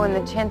you. Oh, and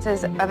the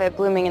chances of it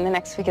blooming in the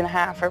next week and a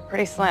half are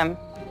pretty slim.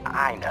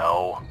 I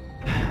know.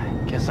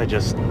 Guess I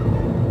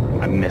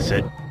miss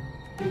it.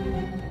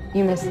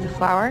 You miss the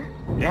flower?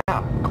 Yeah,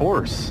 of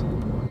course.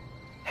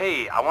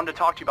 Hey, I wanted to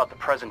talk to you about the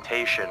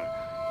presentation.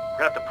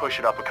 We're gonna have to push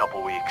it up a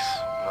couple weeks.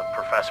 The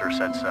professor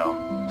said so.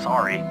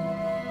 Sorry.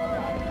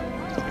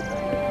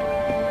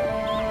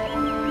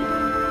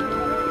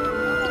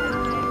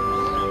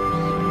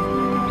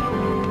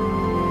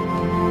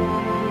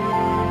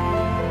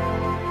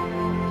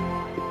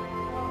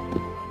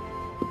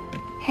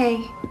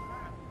 Hey,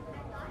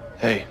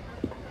 Hey.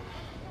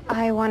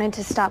 I wanted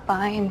to stop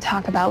by and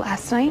talk about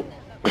last night.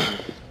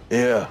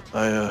 Yeah,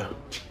 I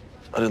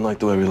didn't like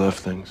the way we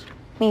left things.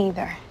 Me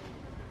either.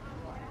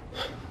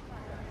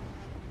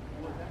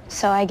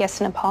 So I guess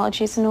an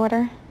apology's in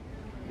order?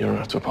 You don't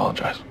have to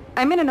apologize.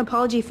 I meant an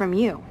apology from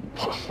you.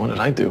 What did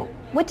I do?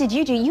 What did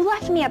you do? You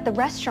left me at the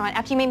restaurant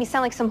after you made me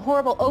sound like some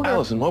horrible ogre.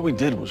 Allison, what we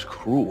did was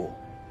cruel.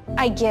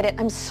 I get it.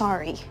 I'm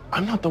sorry.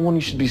 I'm not the one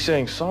you should be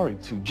saying sorry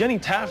to. Jenny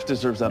Taft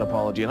deserves that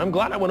apology, and I'm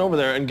glad I went over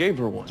there and gave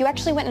her one. You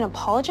actually went and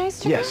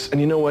apologized to her? Yes, and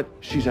you know what?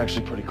 She's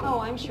actually pretty cool. Oh,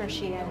 I'm sure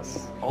she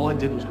is. All I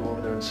did was go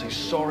over there and say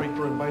sorry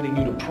for inviting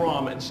you to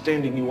prom and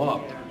standing you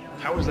up.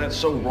 How is that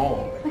so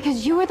wrong?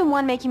 Because you were the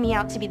one making me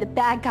out to be the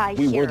bad guy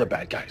We here. were the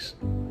bad guys.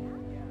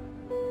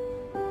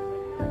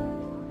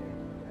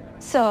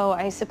 So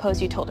I suppose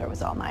you told her it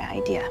was all my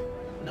idea.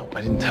 No,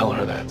 I didn't tell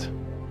her that.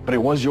 But it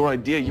was your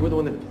idea. You were the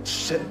one that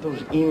sent those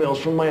emails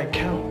from my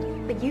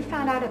account. But you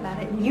found out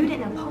about it and you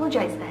didn't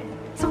apologize then.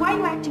 So why are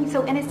you acting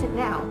so innocent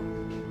now?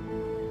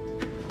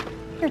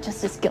 You're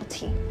just as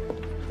guilty.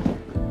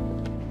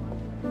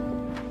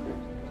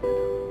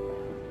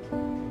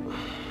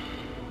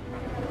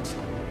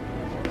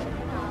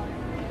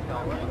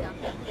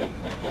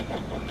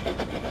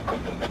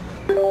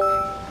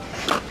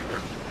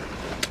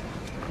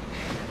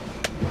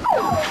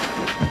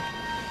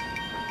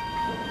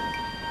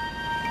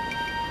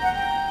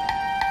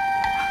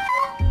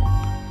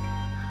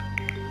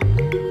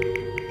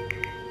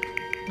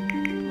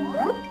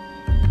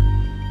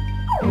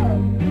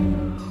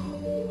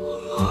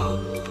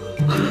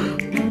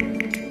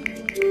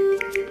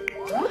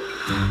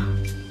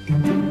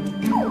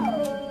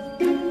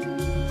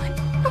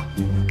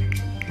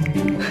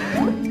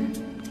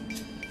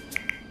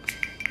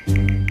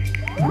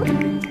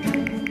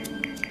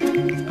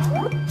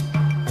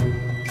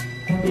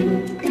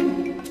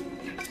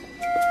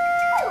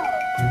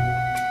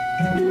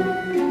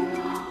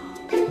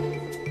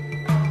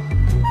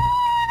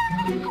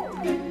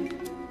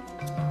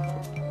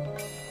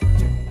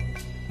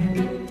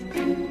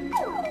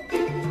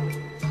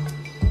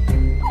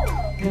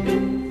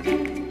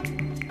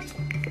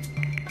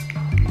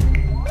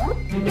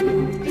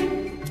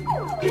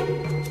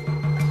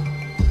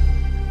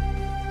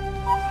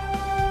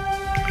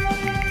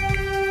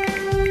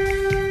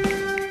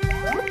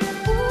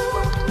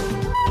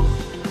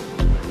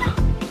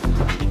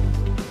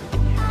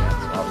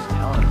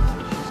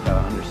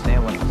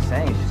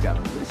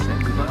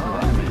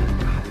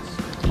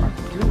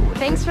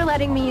 Thanks for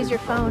letting me use your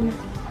phone.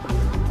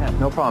 Yeah,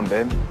 no problem,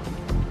 babe.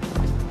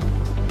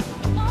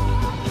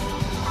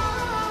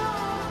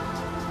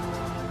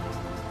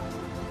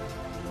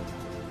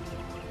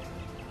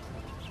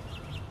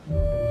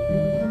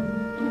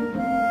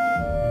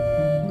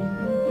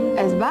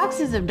 As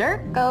boxes of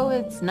dirt go,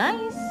 it's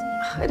nice.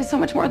 It is so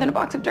much more than a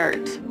box of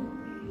dirt.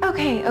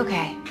 Okay,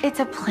 okay. It's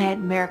a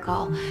planned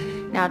miracle.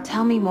 Now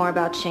tell me more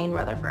about Shane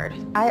Rutherford.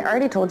 I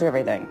already told you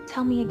everything.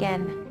 Tell me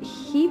again.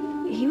 He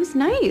was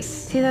nice.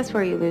 See, that's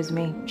where you lose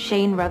me.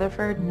 Shane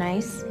Rutherford,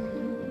 nice.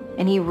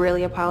 And he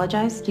really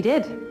apologized? He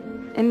did.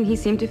 And he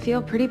seemed to feel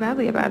pretty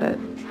badly about it.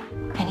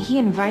 And he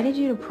invited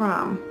you to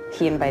prom.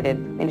 He invited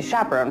me to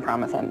chaperone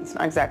prom with him. It's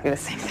not exactly the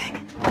same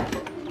thing.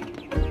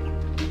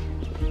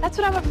 That's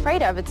what I'm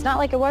afraid of. It's not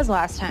like it was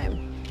last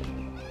time.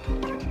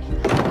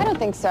 I don't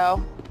think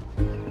so.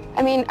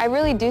 I mean, I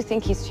really do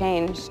think he's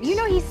changed. You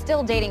know he's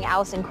still dating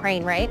Allison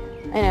Crane, right?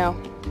 I know.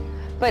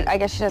 But I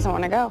guess she doesn't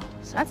want to go.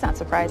 So that's not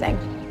surprising.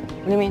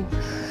 What do you mean?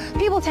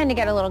 People tend to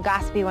get a little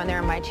gossipy when they're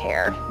in my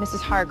chair.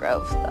 Mrs.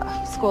 Hargrove,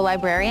 the school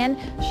librarian,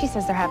 she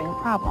says they're having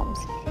problems.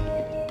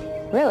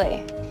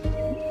 Really?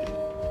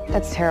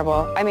 That's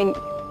terrible. I mean,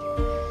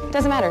 it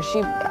doesn't matter.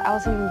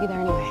 Allison can be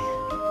there anyway.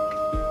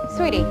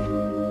 Sweetie,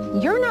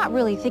 you're not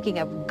really thinking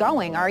of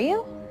going, are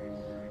you?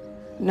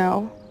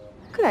 No.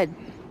 Good.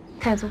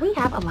 Because we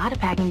have a lot of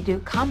packing to do.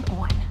 Come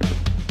on.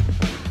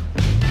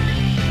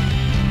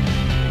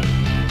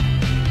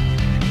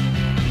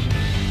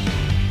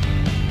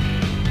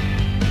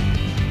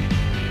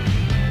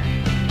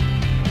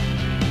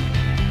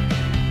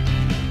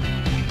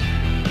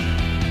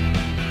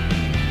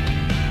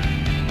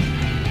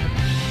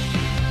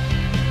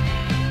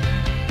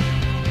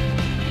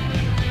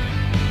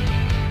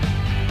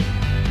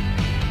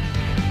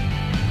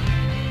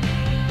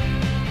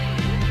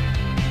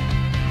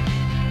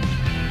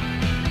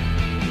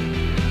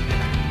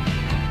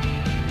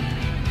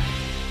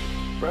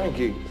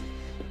 Frankie,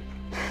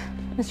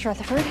 Mr.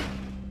 Rutherford,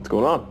 what's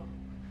going on?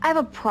 I have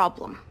a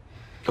problem.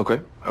 Okay,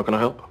 how can I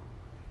help?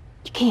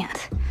 You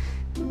can't.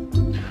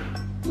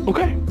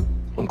 Okay,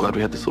 I'm glad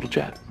we had this little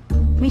chat.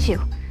 Me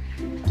too.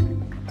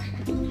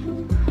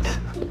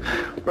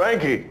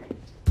 Frankie!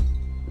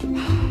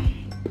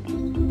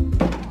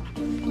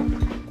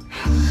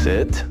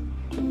 Sit.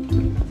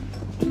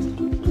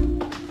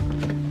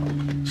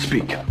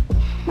 Speak.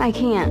 I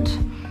can't.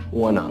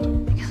 Why not?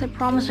 Because I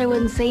promised I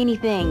wouldn't say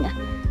anything.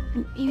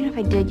 And even if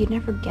I did, you'd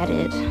never get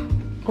it.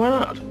 Why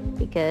not?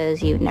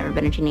 Because you've never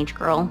been a teenage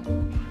girl.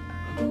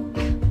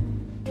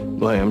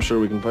 Well, hey, I'm sure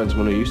we can find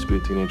someone who used to be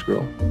a teenage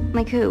girl.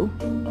 Like who?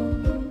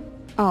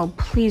 Oh,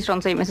 please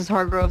don't say Mrs.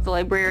 Hargrove, the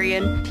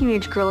librarian.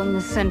 Teenage girl in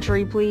this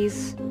century,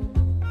 please.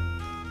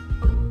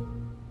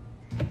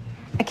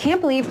 I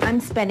can't believe I'm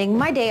spending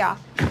my day off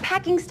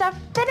packing stuff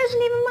that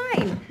isn't even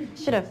mine.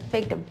 Should have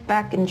faked a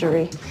back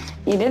injury.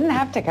 You didn't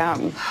have to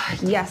come.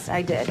 Yes,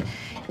 I did.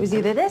 It was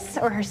either this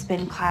or her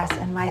spin class,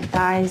 and my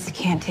thighs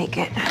can't take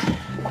it.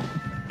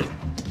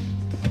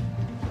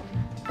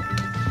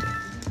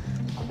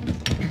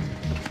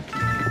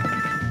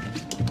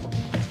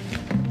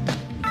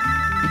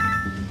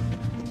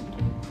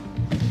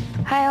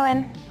 Hi,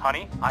 Owen.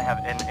 Honey, I have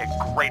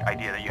a great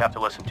idea that you have to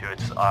listen to.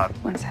 It's,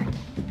 One sec.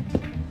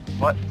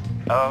 what?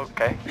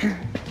 Okay.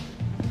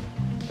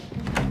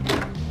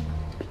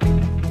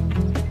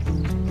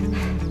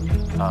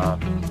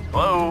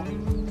 Hello?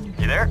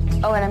 You there?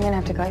 Owen, I'm gonna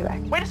have to call you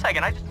back. Wait a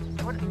second, Hi.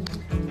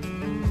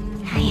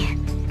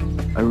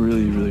 I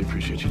really, really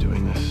appreciate you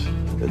doing this.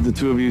 The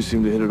two of you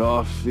seemed to hit it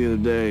off the other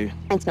day.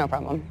 It's no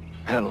problem.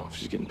 I don't know if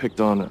she's getting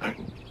picked on.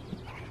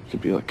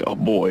 Could be like a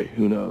boy,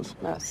 who knows?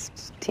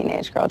 Most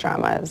teenage girl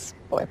drama is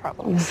boy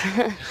problems.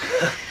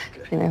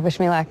 Anyway, wish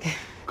me luck.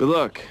 Good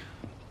luck.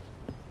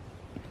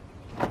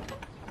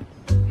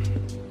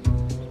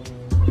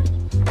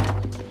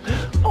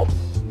 Oh.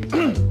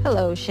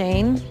 Hello,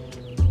 Shane.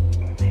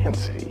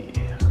 Nancy.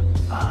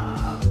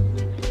 Oh,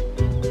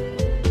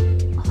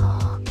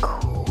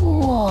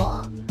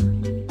 cool.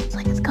 It's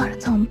like it's got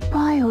its own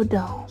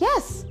biodome.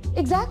 Yes,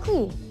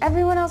 exactly.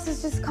 Everyone else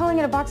is just calling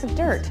it a box of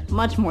dirt.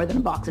 Much more than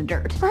a box of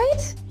dirt.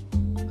 Right?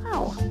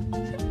 Wow.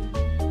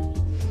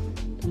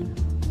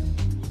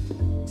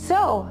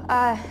 So,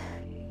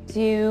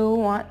 do you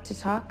want to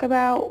talk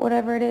about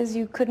whatever it is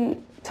you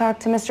couldn't talk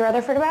to Mr.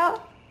 Rutherford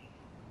about?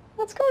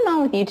 What's going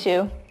on with you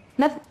two?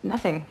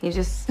 Nothing. You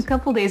just... A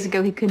couple days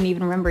ago, he couldn't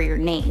even remember your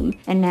name.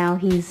 And now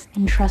he's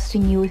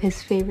entrusting you with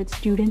his favorite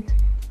student.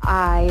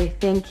 I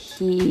think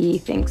he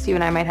thinks you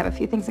and I might have a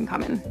few things in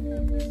common.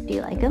 Do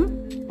you like him?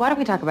 Why don't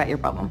we talk about your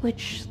problem?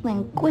 Which,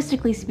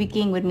 linguistically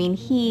speaking, would mean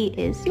he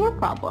is your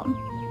problem.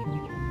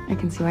 I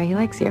can see why he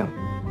likes you.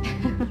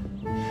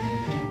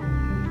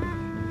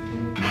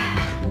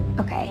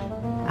 Okay,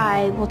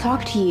 I will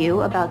talk to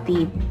you about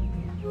the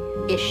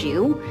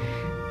issue,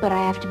 but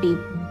I have to be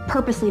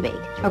purposely vague.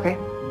 Okay.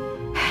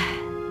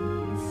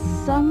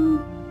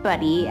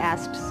 Somebody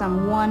asked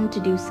someone to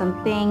do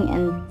something,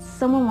 and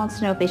someone wants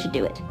to know if they should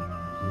do it.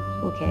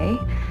 Okay.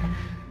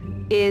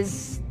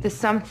 Is the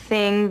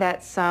something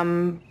that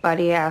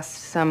somebody asked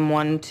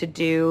someone to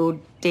do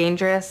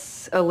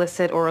dangerous,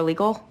 illicit, or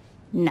illegal?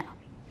 No.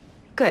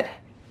 Good.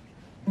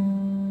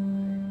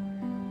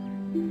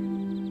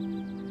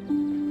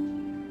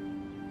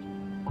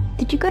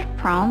 Did you go to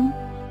prom?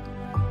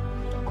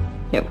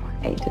 No,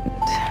 I didn't.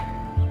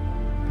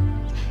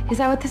 Is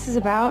that what this is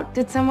about?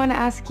 Did someone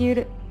ask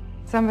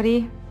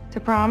somebody to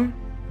prom?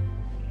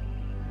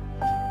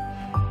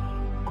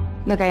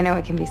 Look, I know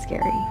it can be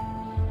scary.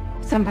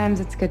 Sometimes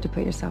it's good to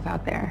put yourself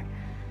out there.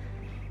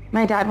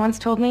 My dad once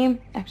told me,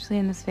 actually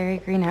in this very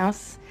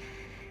greenhouse,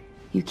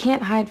 you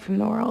can't hide from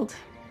the world.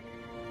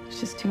 There's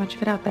just too much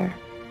of it out there.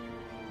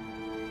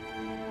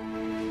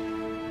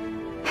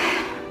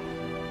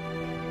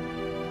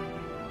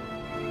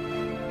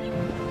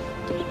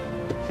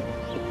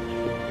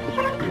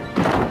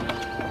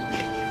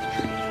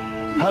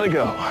 How'd it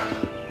go?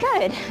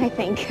 Good, I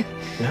think.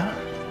 Yeah?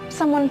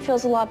 Someone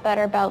feels a lot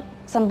better about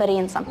somebody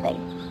and something.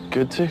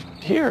 Good to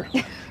hear.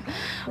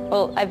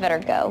 Well, I better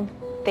go.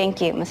 Thank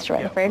you, Mr.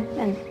 Redford,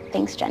 and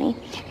thanks, Jenny.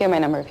 You have my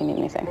number if you need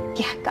anything.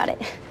 Yeah, got it.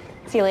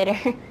 See you later.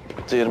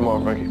 See you tomorrow,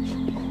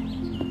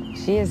 Frankie.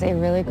 She is a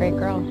really great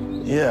girl.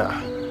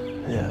 Yeah.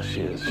 Yeah,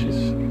 she is.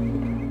 She's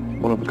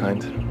one of a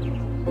kind.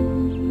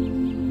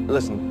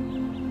 Listen.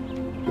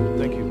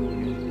 Thank you.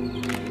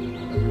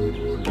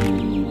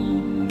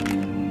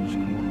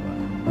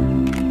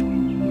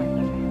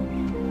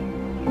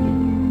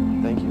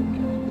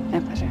 My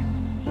pleasure.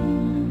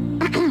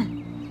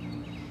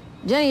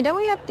 Jenny, don't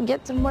we have to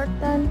get some work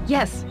done?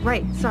 Yes,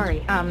 right,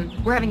 sorry.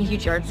 We're having a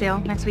huge yard sale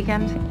next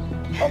weekend.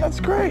 Oh,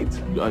 that's great. Do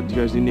you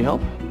guys need any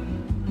help?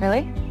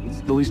 Really? It's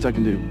the least I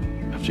can do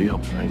after you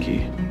help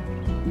Frankie.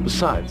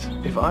 Besides,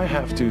 if I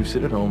have to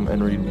sit at home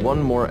and read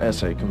one more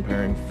essay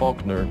comparing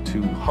Faulkner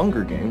to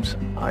Hunger Games,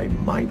 I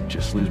might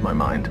just lose my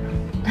mind.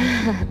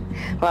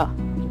 Well,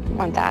 you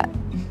want that.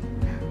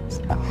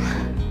 So,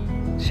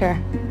 sure.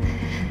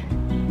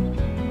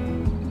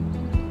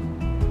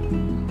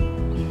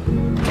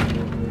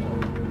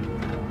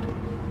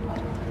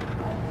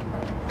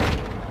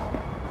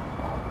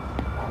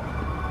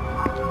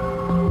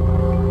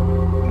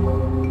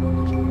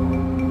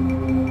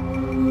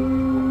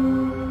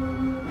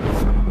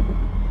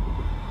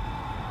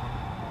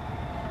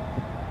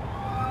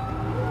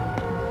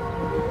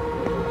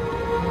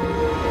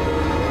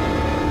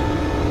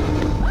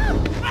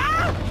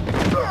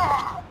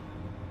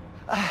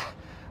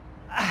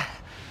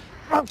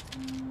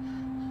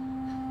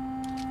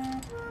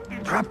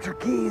 Dropped your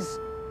keys.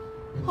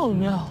 Oh,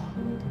 no.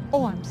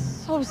 Oh, I'm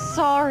so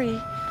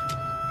sorry.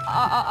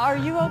 Are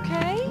you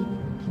okay?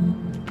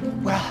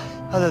 Well,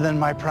 other than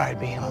my pride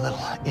being a little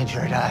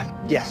injured,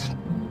 yes.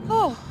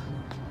 Oh,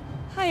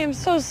 I am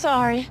so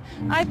sorry.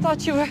 I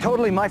thought you were...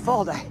 Totally my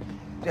fault.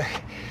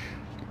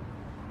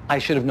 I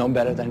should have known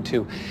better than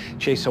to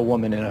chase a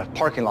woman in a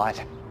parking lot.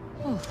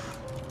 Oh,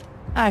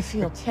 I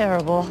feel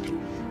terrible.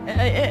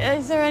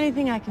 Is there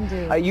anything I can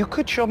do? You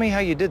could show me how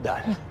you did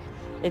that.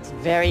 It's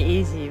very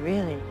easy,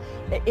 really.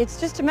 It's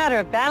just a matter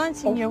of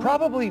balancing your...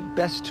 Probably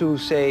best to,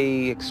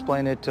 say,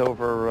 explain it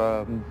over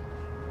a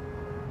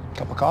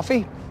cup of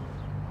coffee.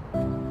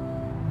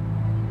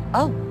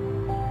 Oh.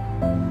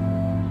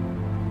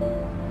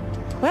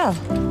 Well,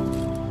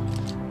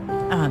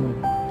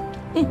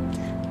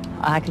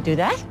 I could do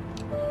that.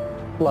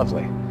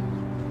 Lovely.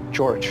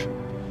 George.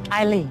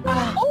 Eileen.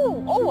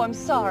 Oh, I'm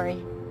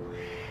sorry.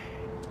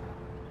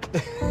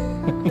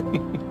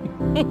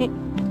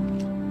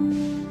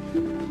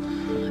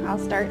 I'll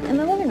start in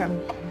the living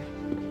room.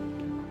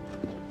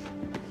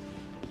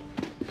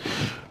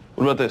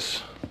 What about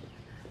this?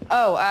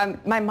 Oh,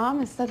 my mom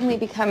has suddenly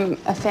become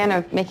a fan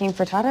of making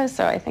frittatas,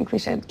 so I think we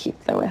should keep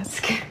the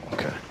whisk.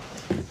 Okay.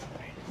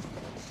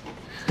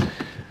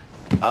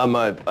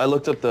 I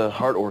looked up the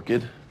heart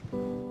orchid.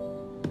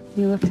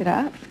 You looked it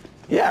up?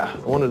 Yeah,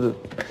 I wanted to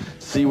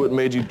see what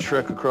made you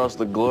trek across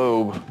the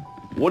globe.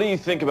 What do you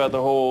think about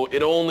the whole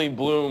 "it only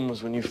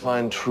blooms when you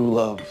find true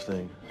love"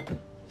 thing?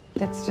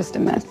 That's just a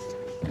myth.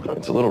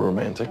 It's a little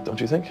romantic, don't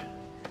you think?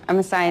 I'm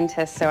a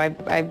scientist, so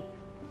I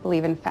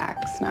believe in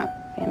facts, not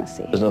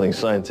fantasy. There's nothing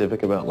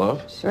scientific about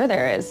love. Sure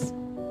there is.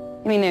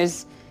 I mean,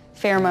 there's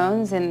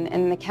pheromones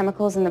and the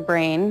chemicals in the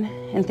brain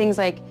and things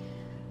like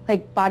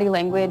body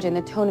language and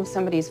the tone of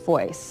somebody's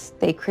voice.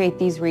 They create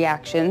these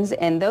reactions,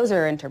 and those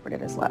are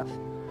interpreted as love.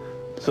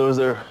 So is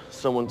there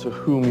someone to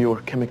whom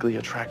you're chemically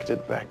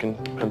attracted back in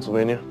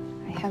Pennsylvania?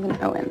 I have an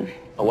Owen.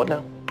 A what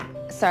now?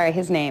 Sorry,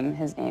 his name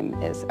is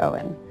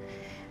Owen.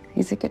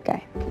 He's a good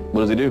guy.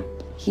 What does he do?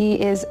 He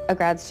is a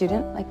grad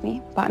student like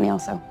me, botany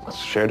also. That's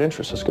shared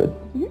interest, that's good.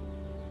 Mm-hmm.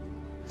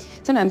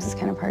 Sometimes it's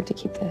kind of hard to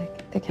keep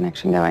the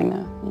connection going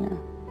though, you know.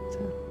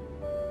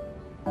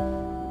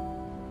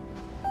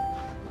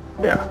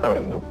 Yeah, I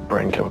mean, the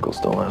brain chemicals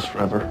don't last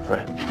forever,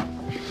 right?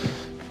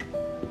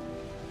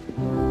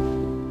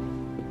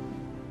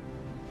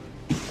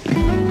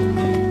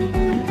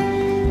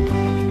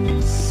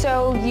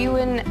 So you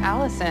and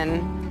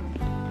Allison,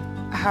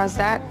 how's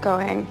that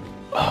going?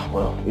 Oh,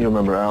 well, you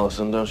remember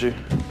Allison, don't you?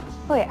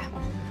 Oh yeah.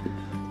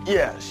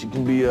 Yeah, she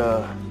can be,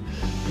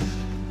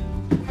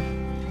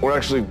 we're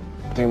actually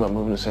thinking about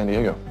moving to San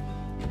Diego.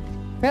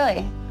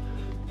 Really?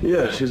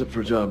 Yeah, she's up for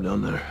a job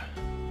down there.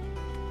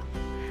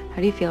 How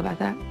do you feel about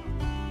that?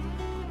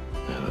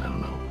 I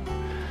don't know.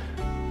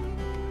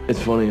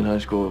 It's funny, in high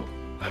school,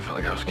 I felt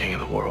like I was king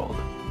of the world.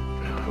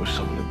 You know, I wish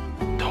someone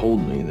had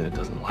told me that it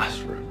doesn't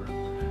last forever.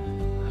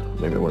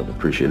 Maybe I would have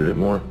appreciated it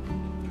more.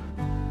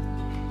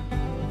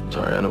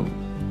 Sorry, I know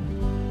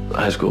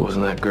high school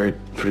wasn't that great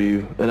for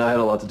you, and I had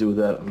a lot to do with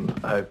that, and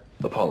I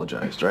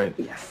apologized, right?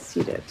 Yes,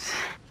 you did.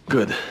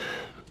 Good.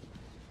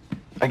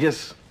 I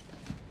guess,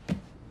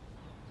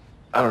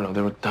 I don't know,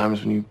 there were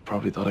times when you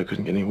probably thought I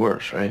couldn't get any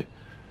worse, right?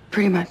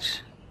 Pretty much.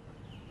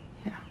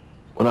 Yeah.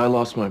 When I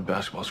lost my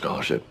basketball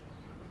scholarship,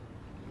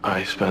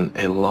 I spent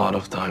a lot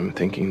of time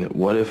thinking that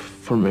what if,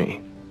 for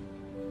me,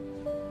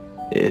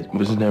 it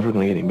was never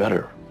going to get any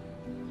better.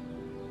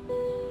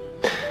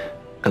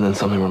 And then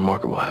something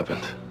remarkable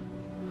happened.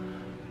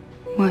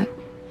 What?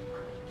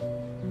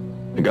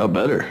 It got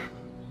better.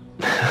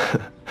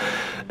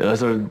 And I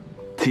started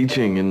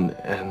teaching,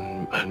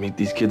 and I'd meet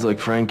these kids like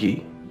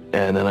Frankie.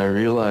 And then I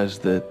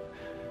realized that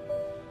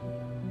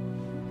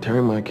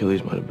tearing my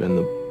Achilles might have been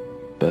the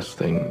best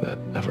thing that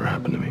ever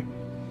happened to me.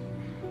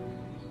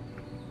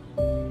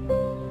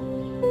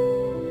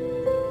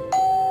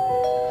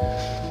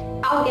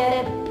 I'll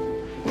get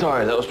it.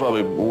 Sorry, that was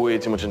probably way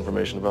too much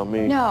information about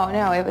me. No,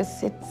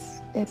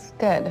 it's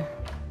good.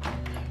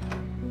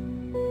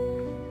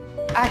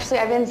 Actually,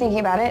 I've been thinking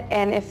about it,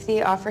 and if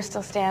the offer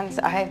still stands,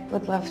 I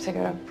would love to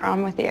go to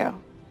prom with you.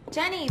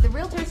 Jenny, the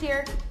realtor's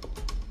here.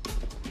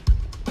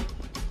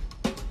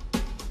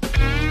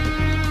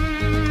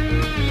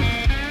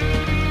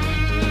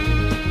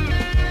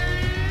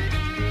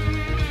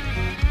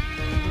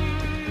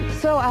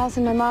 So,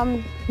 Allison, my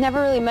mom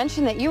never really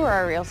mentioned that you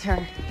were a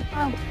realtor.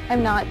 Oh,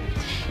 I'm not.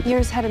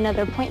 Yours had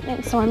another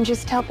appointment, so I'm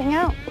just helping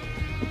out.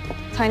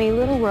 Tiny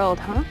little world,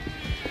 huh?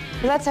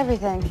 Well, that's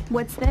everything.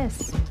 What's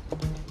this?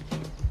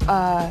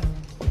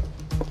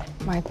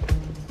 My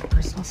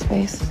personal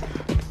space.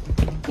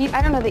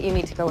 I don't know that you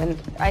need to go in.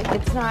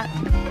 It's not...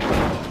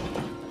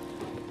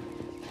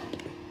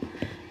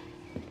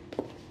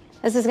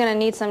 This is gonna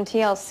need some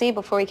TLC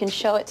before we can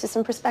show it to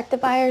some prospective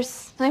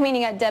buyers. I mean,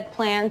 you got dead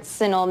plants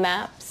and old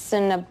maps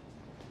and a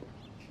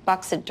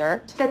box of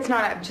dirt. That's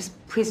not... Just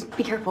please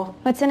be careful.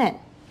 What's in it?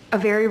 A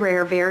very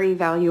rare, very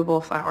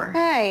valuable flower.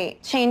 Right.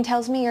 Shane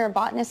tells me you're a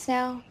botanist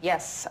now.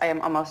 Yes, I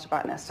am almost a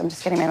botanist. I'm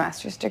just getting my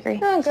master's degree.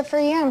 Oh, good for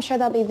you. I'm sure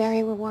that'll be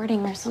very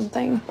rewarding or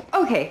something.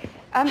 Okay.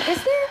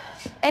 Is there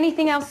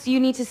anything else you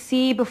need to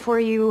see before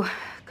you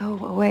go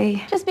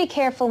away? Just be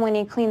careful when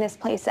you clean this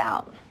place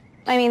out.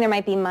 I mean, there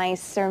might be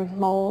mice or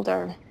mold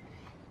or,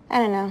 I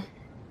don't know,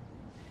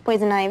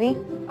 poison ivy.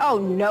 Oh,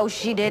 no,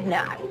 she did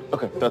not.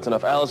 Okay, that's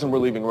enough. Allison, we're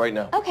leaving right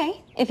now.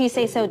 Okay, if you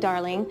say so,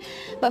 darling.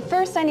 But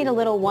first, I need a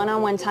little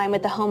one-on-one time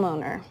with the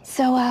homeowner.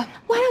 So, why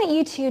don't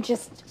you two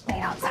just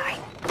wait outside?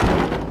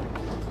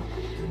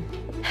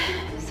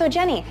 So,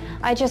 Jenny,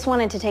 I just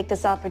wanted to take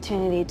this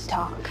opportunity to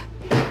talk.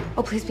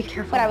 Oh, please be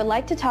careful. What I would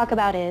like to talk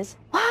about is,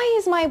 why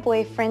is my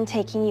boyfriend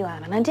taking you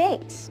out on a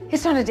date?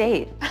 It's not a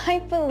date. I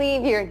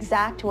believe your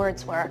exact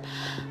words were,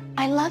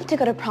 I'd love to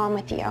go to prom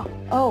with you.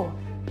 Oh,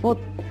 well,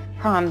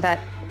 prom,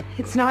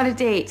 it's not a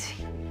date.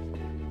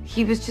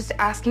 He was just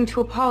asking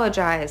to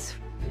apologize.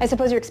 I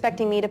suppose you're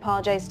expecting me to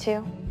apologize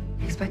too?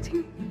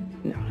 Expecting?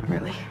 No, not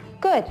really.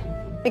 Good,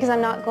 because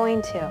I'm not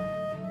going to.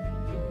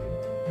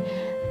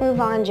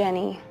 Move on,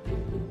 Jenny.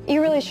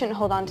 You really shouldn't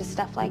hold on to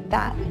stuff like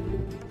that.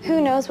 Who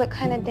knows what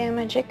kind of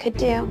damage it could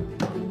do.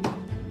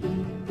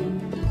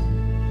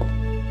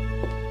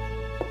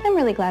 I'm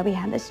really glad we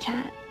had this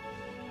chat.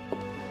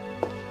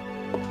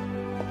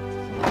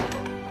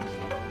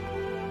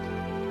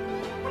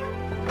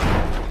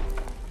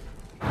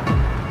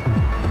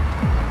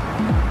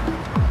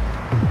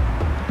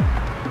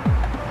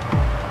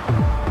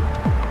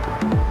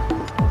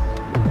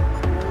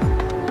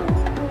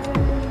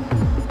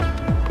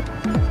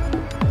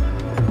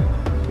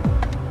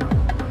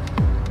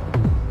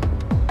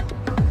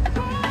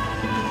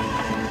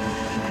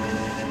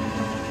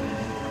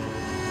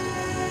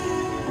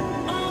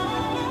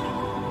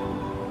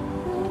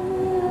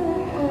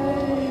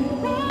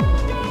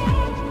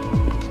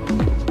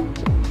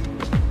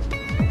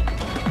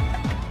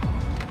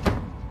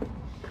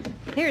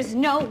 There's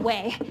no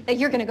way that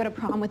you're gonna go to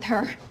prom with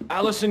her.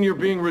 Allison, you're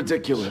being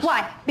ridiculous.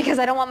 Why? Because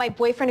I don't want my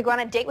boyfriend to go on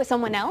a date with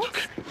someone else?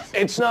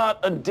 It's not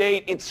a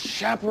date, it's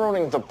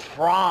chaperoning the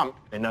prom.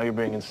 And now you're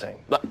being insane.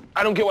 Look,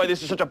 I don't get why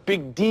this is such a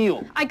big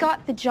deal. I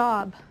got the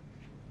job.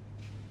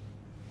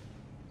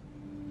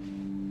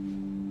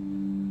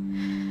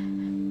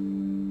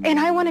 And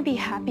I want to be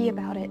happy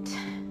about it.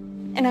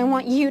 And I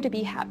want you to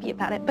be happy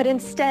about it. But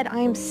instead,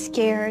 I'm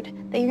scared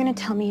that you're gonna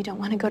tell me you don't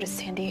want to go to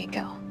San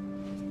Diego.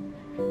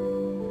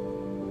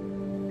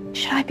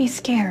 Should I be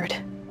scared? I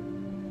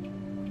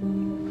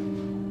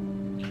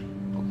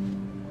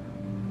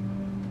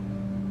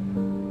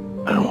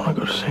don't want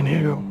to go to San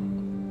Diego.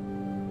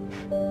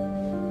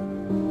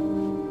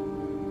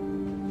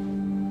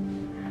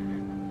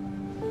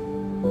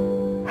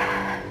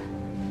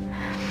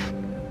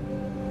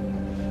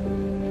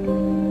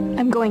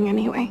 going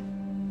anyway.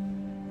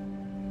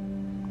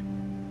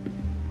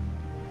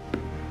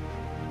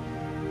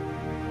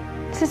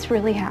 Is this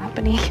really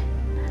happening?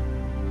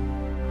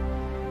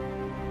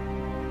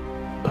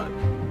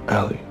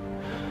 Allie,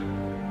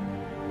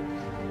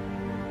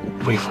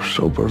 we were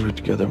so perfect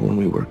together when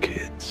we were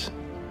kids.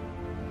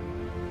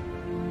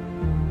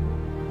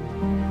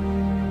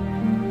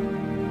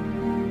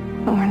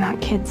 But we're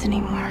not kids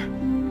anymore.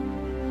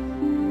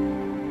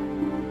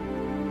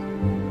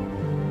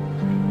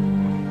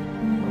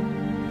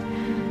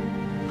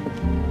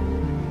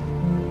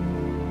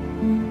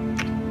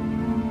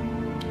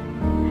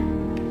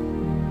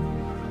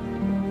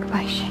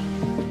 Goodbye, Shane.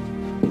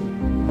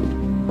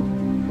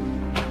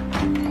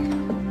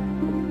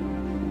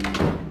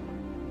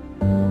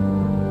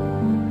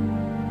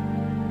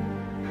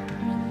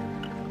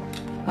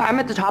 I'm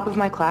at the top of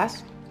my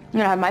class. You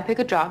know, I have my pick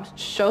of jobs.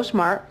 So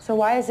smart. So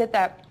why is it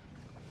that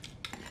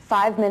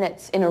 5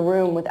 minutes in a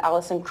room with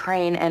Allison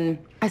Crane and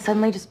I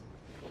suddenly just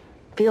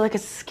feel like a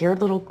scared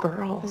little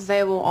girl?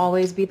 They will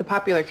always be the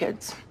popular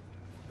kids.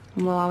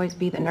 And we'll always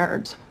be the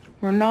nerds.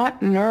 We're not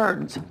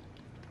nerds.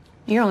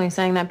 You're only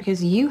saying that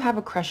because you have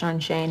a crush on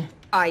Shane.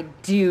 I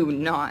do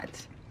not.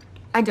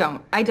 I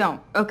don't.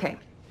 Okay.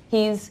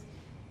 He's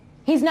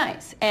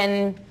nice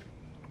and,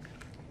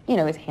 you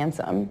know, he's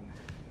handsome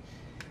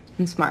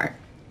and smart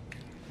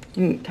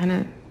and kind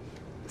of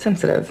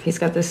sensitive. He's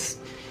got this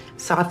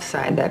soft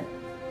side that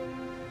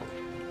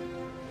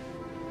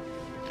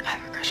I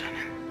have a crush on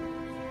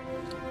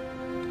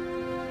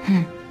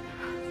him.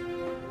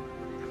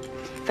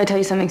 If I tell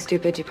you something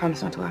stupid, you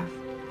promise not to laugh?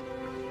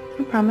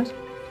 I promise.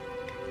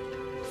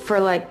 For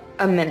like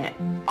a minute,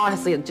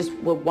 honestly, just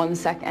 1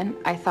 second,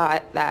 I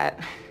thought that,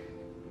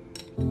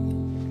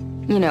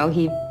 you know,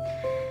 he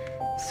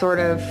sort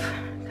of,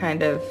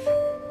 kind of,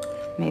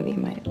 maybe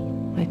might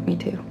like me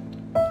too.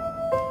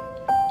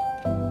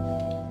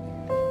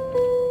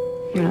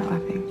 You're not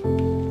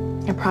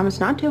laughing. I promise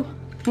not to.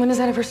 When has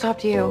that ever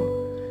stopped you?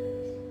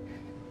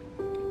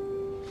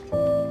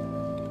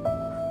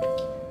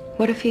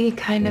 What if he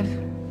kind of,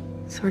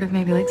 sort of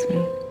maybe likes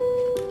me?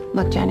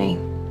 Look, Jenny,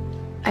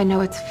 I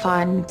know it's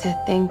fun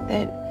to think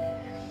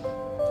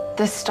that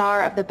the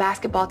star of the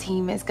basketball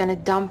team is gonna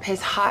dump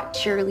his hot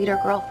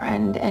cheerleader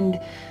girlfriend and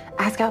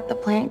ask out the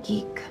plant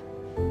geek.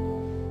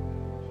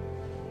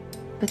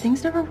 But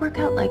things never work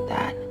out like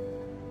that.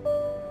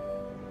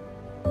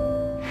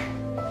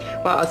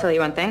 Well, I'll tell you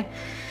one thing.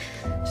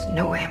 There's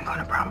no way I'm going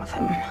to prom with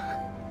him.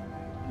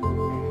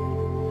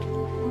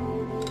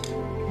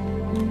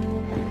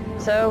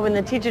 So when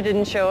the teacher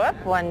didn't show up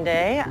one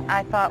day,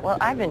 I thought, well,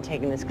 I've been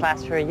taking this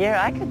class for a year.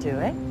 I could do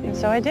it. And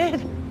so I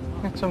did.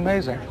 That's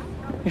amazing.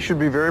 You should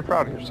be very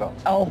proud of yourself.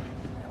 Oh,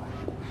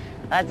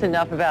 that's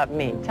enough about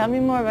me. Tell me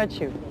more about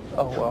you.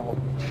 Oh, well,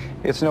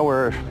 it's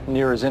nowhere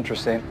near as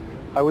interesting.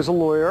 I was a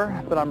lawyer,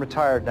 but I'm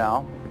retired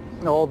now.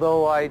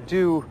 Although I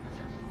do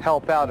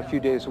help out a few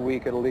days a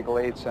week at a legal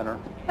aid center.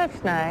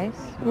 That's nice.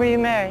 Were you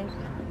married?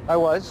 I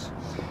was.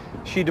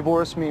 She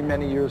divorced me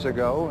many years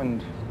ago,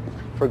 and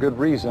for good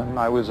reason.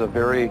 I was a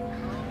very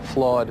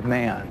flawed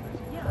man.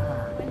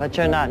 But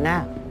you're not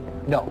now.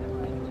 No.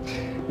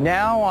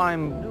 Now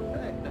I'm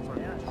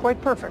quite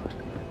perfect.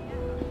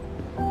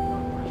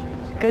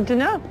 Good to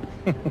know.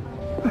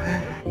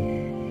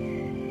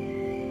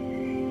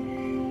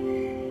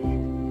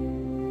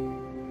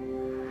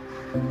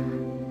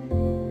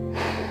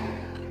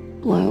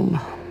 Bloom.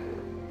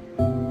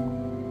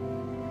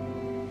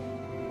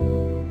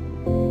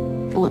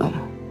 Bloom.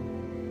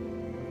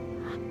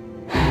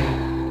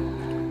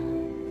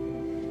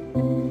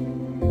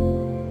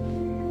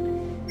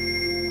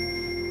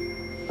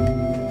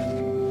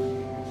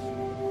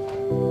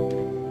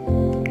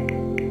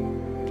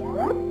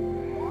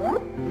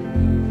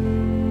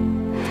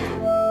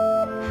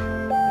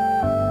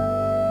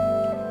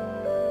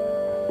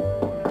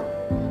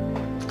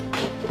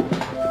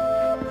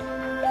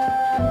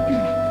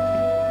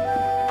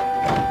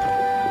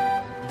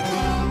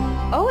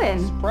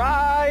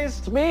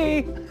 Surprised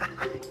me.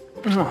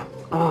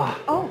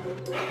 Oh,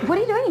 what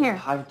are you doing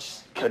here? I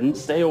just couldn't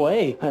stay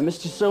away. I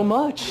missed you so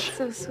much.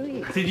 So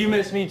sweet. Did you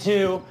miss me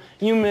too?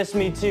 You missed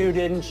me too,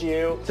 didn't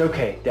you? It's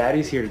okay.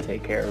 Daddy's here to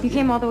take care of You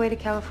came all the way to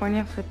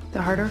California for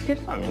the heart orchid?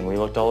 I mean, we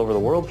looked all over the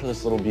world for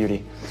this little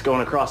beauty. It's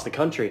going across the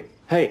country.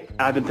 Hey,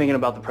 I've been thinking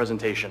about the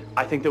presentation.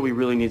 I think that we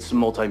really need some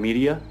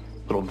multimedia,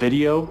 little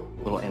video,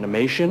 little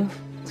animation.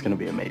 It's gonna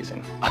be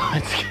amazing.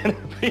 It's gonna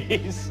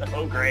be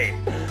so great.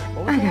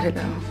 I gotta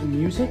go.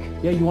 Music?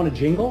 Yeah, you want a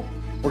jingle?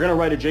 We're gonna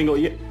write a jingle.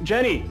 Yeah,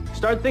 Jenny,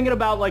 start thinking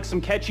about like some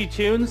catchy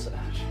tunes.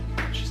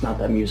 She's not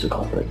that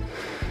musical, but...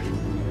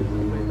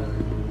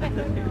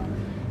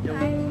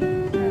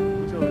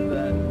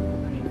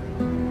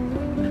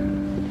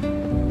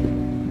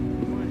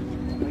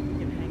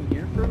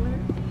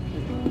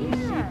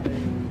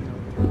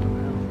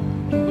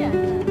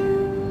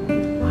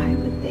 Why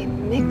would they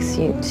mix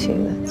you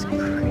two? That's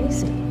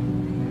crazy.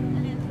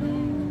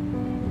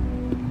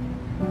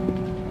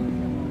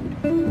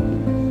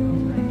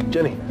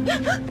 Jenny.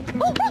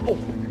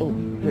 Oh,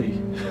 hey.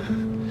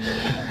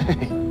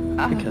 Hey.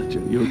 I got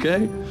you. You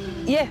okay?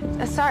 Yeah,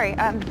 sorry.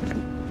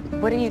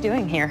 What are you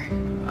doing here?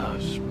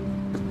 Just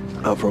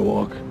out for a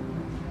walk.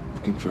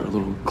 Looking for a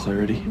little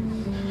clarity.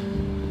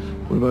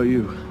 What about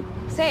you?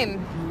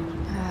 Same.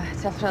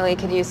 Definitely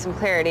could use some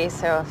clarity,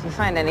 so if you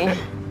find any.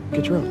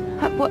 Get your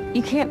own. What?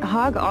 You can't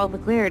hog all the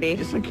clarity.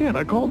 Yes, I can.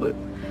 I called it.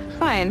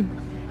 Fine.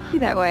 Be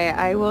that way.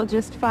 I will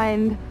just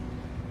find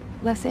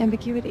less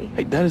ambiguity.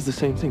 Hey, that is the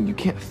same thing. You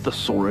can't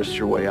thesaurus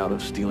your way out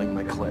of stealing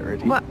my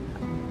clarity. What?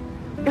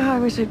 Oh, I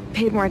wish I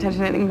paid more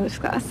attention in English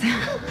class.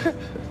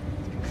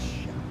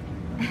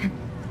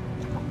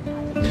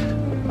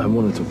 I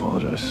wanted to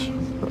apologize.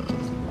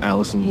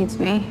 Allison... Hates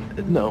me?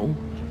 No.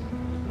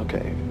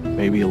 Okay,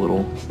 maybe a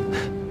little.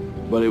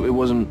 But it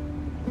wasn't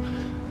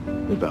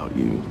about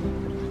you.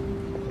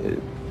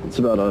 It's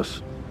about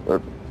us.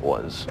 Or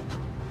was.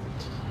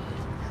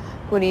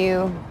 What do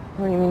you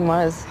mean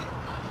was?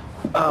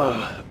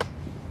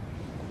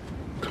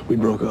 We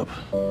broke up.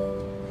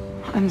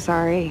 I'm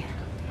sorry.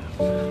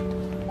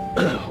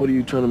 What are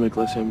you trying to make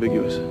less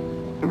ambiguous?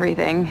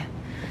 Everything.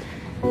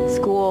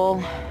 School,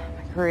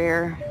 my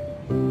career,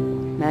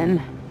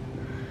 men.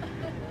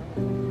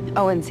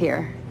 Owen's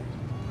here.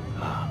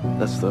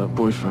 That's the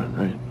boyfriend,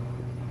 right?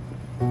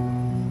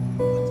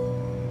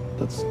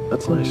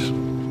 That's nice.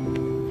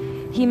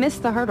 He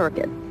missed the heart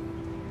orchid.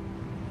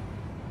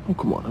 Oh,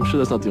 come on. I'm sure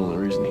that's not the only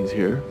reason he's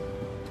here.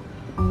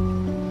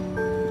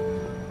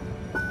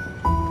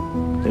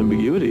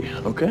 Ambiguity.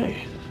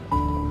 Okay.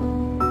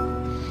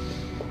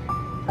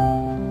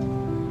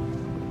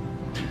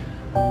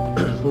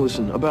 Well,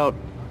 listen, about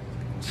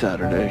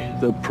Saturday,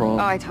 the prom...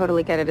 Oh, I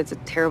totally get it. It's a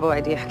terrible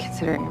idea,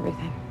 considering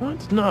everything.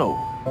 What? No.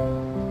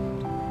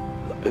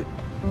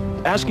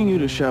 Asking you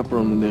to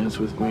chaperone the dance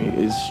with me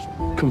is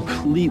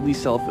completely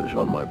selfish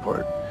on my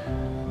part.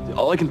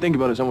 All I can think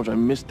about is how much I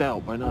missed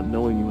out by not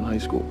knowing you in high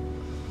school.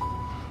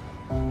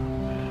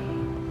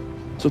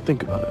 So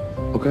think about it,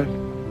 okay?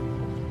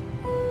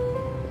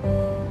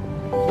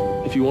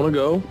 If you want to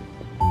go,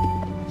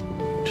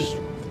 just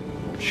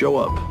show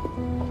up.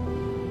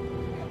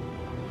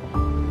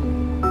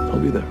 I'll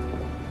be there.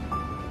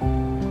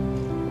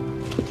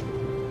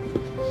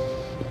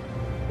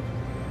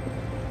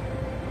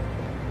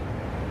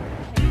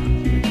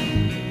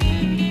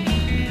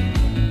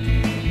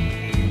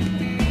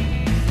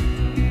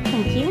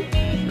 Thank you.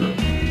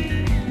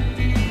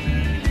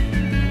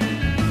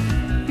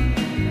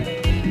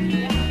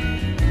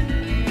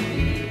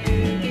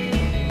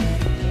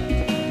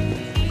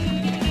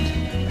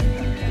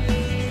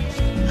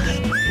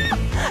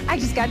 I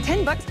just got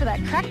 $10 for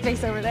that crack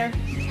face over there.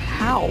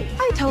 How?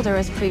 I told her it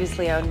was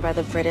previously owned by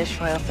the British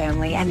royal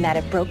family and that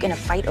it broke in a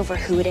fight over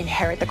who would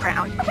inherit the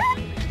crown.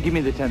 Give me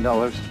the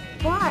 $10.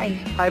 Why?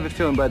 I have a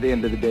feeling by the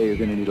end of the day you're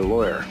going to need a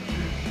lawyer.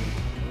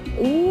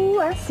 Ooh,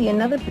 I see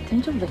another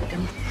potential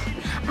victim.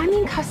 I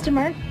mean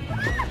customer.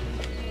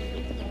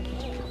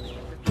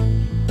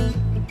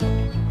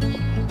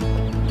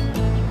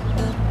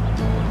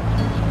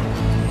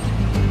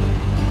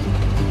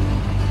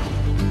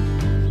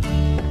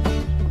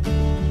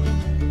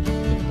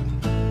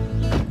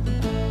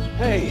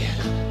 Hey,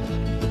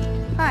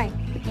 Hi.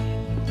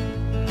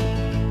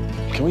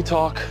 can we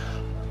talk?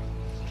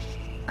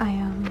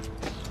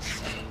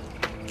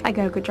 I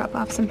gotta go drop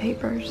off some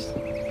papers.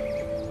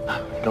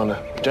 Going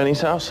to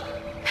Jenny's house?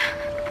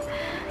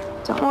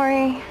 Don't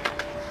worry.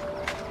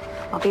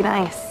 I'll be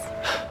nice.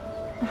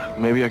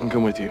 Maybe I can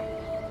come with you.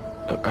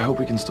 I hope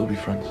we can still be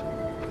friends.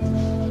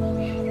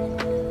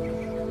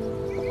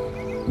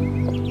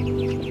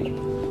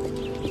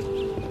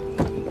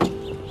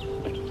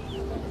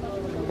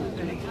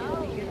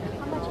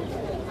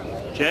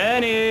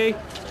 Jenny!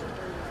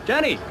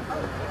 Jenny!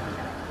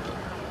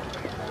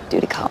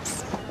 Duty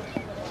calls.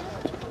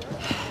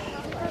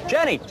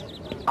 Jenny!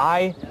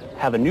 I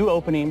have a new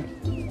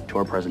opening to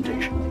our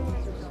presentation.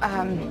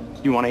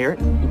 You want to hear it?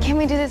 Can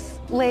we do this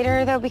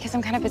later, though? Because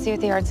I'm kind of busy with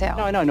the yard sale.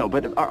 No, I know,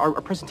 but our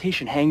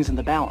presentation hangs in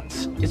the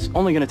balance. It's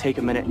only going to take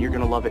a minute, and you're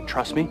going to love it.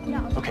 Trust me.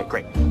 Okay,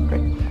 great.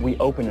 We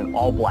open in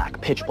all black,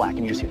 pitch black,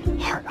 and you just hear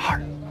heart,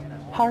 heart,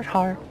 heart,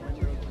 heart,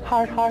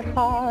 heart, heart,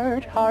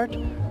 heart, heart.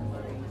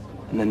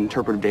 And then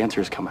interpretive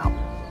dancers come out.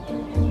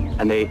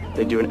 And they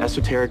do an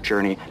esoteric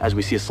journey as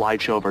we see a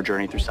slideshow of our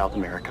journey through South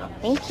America.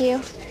 Thank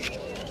you.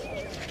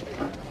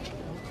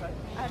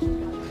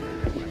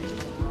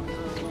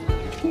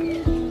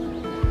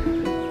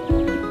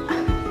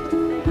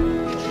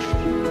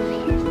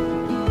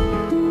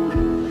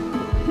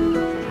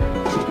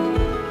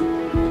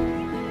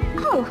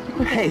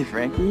 Hey,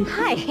 Frankie.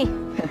 Hi.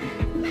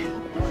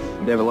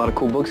 They have a lot of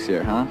cool books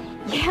here, huh?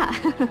 Yeah.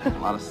 A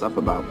lot of stuff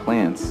about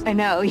plants. I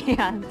know,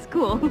 yeah, it's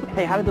cool.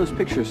 Hey, how did those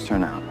pictures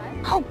turn out?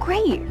 Oh,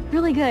 great.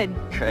 Really good.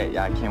 Great,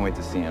 yeah, I can't wait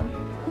to see them.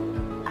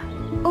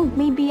 Oh,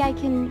 maybe I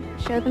can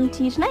show them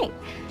to you tonight.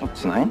 Oh,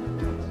 tonight?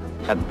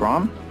 At the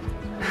prom?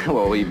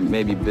 Well, we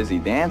may be busy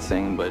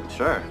dancing, but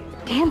sure.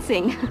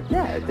 Dancing?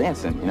 Yeah,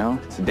 dancing, you know?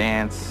 It's a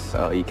dance,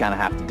 so you kind of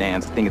have to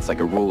dance. I think it's like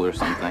a rule or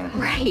something.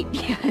 Right,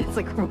 yeah, it's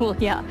like a rule,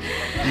 yeah.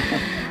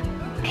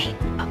 Hey,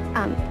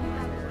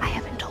 I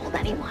haven't told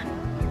anyone.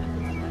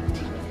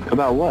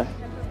 About what?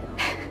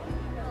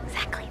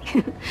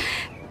 Exactly.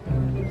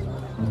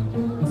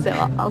 So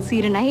I'll see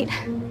you tonight.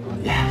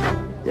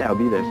 Yeah, I'll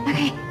be there.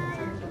 Okay.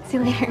 See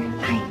you later.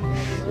 Bye.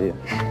 See ya.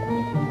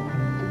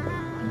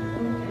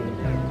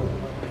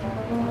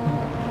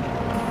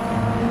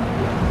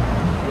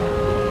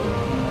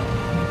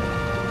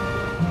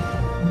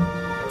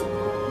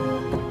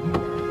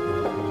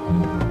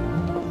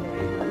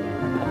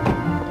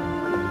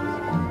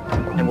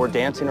 And we're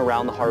dancing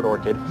around the heart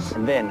orchid,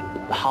 and then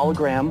the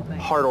hologram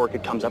heart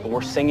orchid comes up, and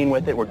we're singing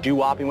with it, we're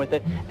doo-wopping with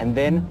it, and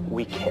then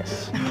we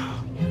kiss.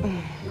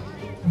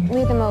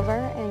 Leave them over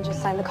and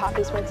just sign the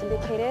copies where it's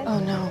indicated. Oh,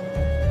 no.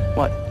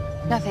 What?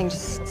 Nothing.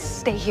 Just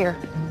stay here.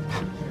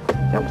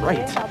 Yeah,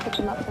 right. I'll pick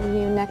them up from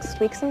you next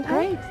week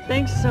sometime. Great,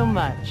 thanks so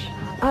much.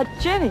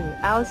 Jenny,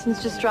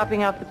 Allison's just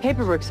dropping off the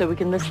paperwork so we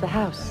can list the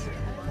house.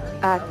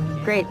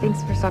 Great.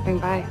 Thanks for stopping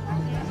by.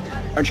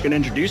 Aren't you gonna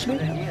introduce me?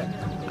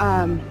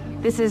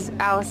 This is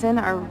Allison,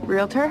 our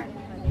realtor.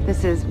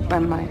 This is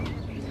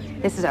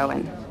this is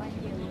Owen.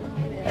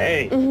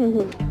 Hey.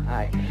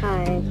 Hi.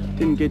 Hi.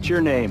 Didn't get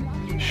your name.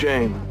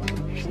 Shane.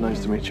 It's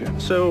nice to meet you.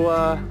 So,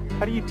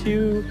 how do you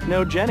two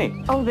know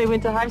Jenny? Oh, they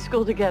went to high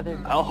school together.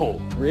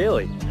 Oh,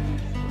 really?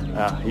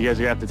 You guys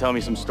are gonna have to tell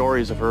me some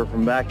stories of her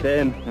from back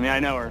then. I mean, I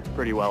know her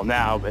pretty well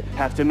now, but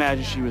have to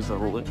imagine she was a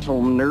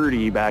little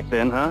nerdy back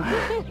then, huh?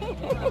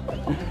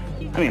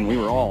 I mean, we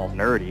were all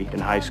nerdy in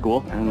high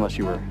school, unless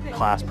you were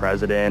class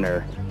president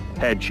or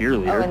head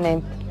cheerleader. Oh,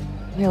 and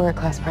you were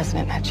class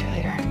president, not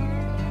cheerleader.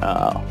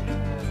 Oh,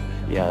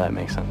 yeah, that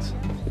makes sense.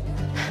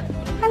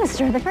 Hi,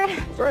 Mr. Rutherford.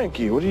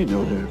 Frankie, what are you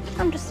doing here?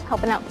 I'm just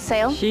helping out the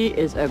sale. She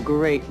is a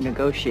great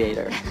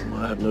negotiator.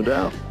 I have no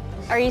doubt.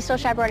 Are you still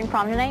chaperoning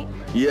prom tonight?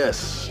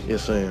 Yes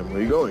I am. Where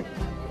are you going?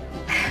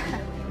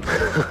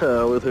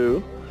 With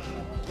who?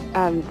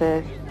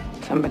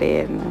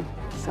 Somebody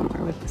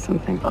somewhere with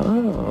something.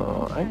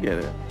 Oh, I get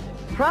it.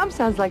 Prom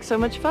sounds like so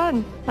much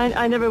fun.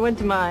 I never went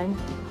to mine.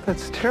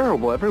 That's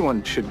terrible.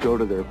 Everyone should go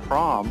to their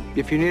prom.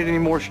 If you need any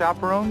more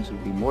chaperones,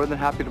 we'd be more than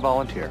happy to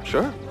volunteer.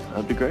 Sure,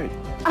 that'd be great.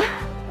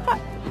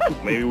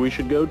 Maybe we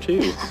should go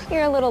too.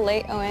 You're a little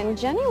late, Owen.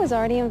 Jenny was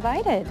already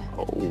invited.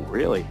 Oh,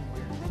 really?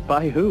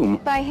 By whom?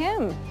 By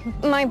him.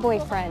 My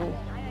boyfriend.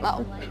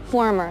 Well,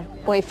 former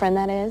boyfriend,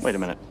 that is. Wait a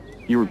minute.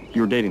 You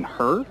were dating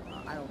her?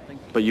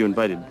 But you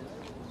invited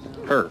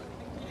her?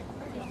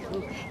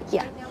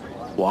 Yeah.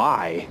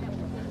 Why?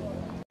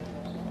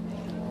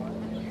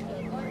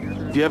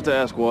 If you have to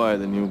ask why,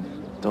 then you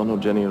don't know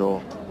Jenny at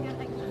all.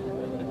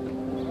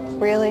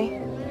 Really?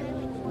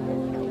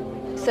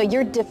 So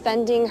you're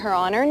defending her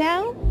honor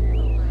now?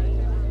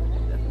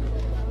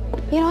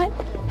 You know what?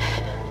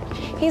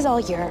 He's all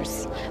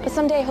yours. But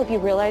someday I hope you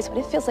realize what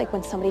it feels like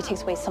when somebody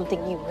takes away something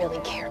you really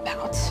care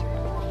about.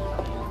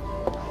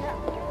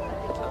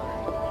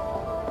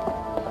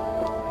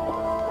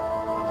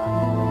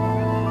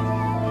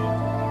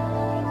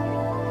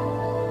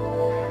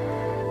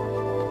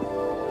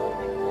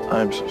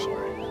 I'm so sorry.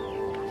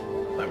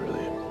 I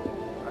really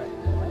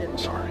am.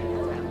 Sorry.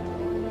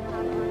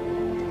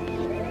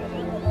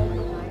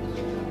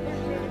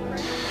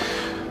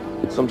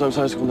 Sometimes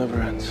high school never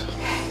ends.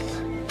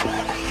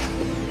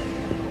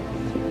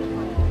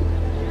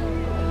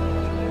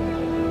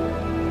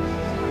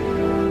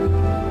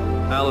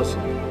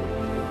 Allison.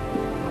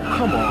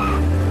 Come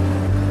on.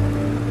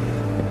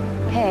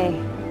 Hey,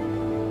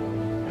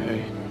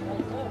 Hey.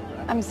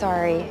 I'm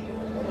sorry.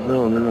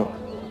 No.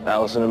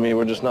 Allison and me,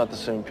 we're just not the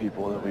same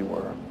people that we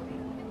were.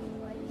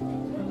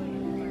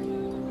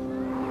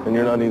 And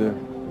you're not either.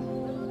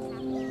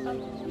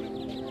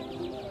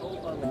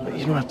 But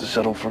you don't have to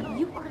settle for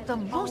You are the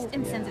most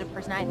insensitive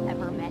person I've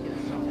ever met.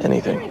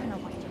 anything. I don't even know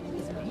what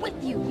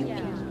with you, you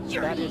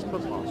jerk.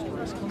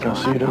 I'll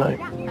see you tonight.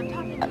 I'm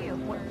talking to you.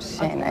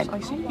 Shane, I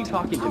see you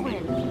talking to me.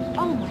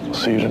 Oh my I'll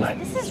see you tonight.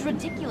 This is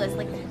ridiculous.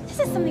 Like, this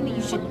is something that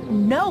you should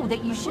know,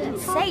 that you shouldn't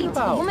say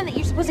to a woman that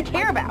you're supposed to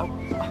care about.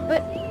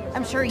 But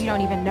I'm sure you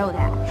don't even know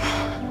that.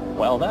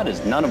 Well, that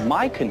is none of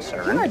my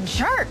concern. You're a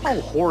jerk. Oh,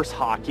 horse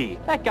hockey.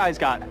 That guy's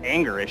got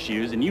anger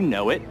issues, and you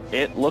know it.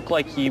 It looked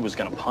like he was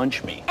gonna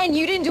punch me. And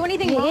you didn't do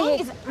anything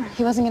wrong?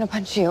 He wasn't gonna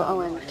punch you,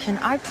 Owen. Can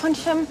I punch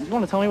him? You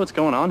want to tell me what's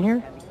going on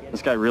here?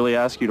 This guy really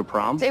asked you to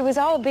prom? It was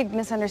all a big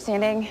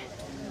misunderstanding.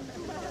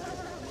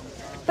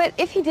 But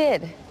if he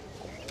did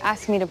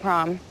ask me to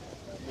prom,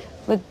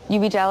 would you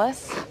be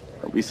jealous?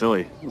 Don't be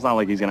silly. It's not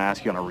like he's gonna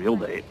ask you on a real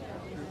date.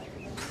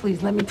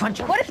 Please let me punch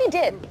him. What if he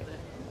did?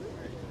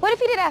 What if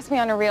he did ask me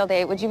on a real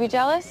date? Would you be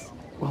jealous?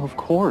 Well, of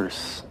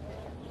course.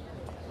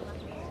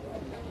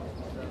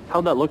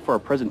 How'd that look for a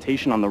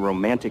presentation on the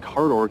romantic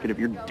heart orchid if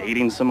you're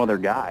dating some other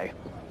guy?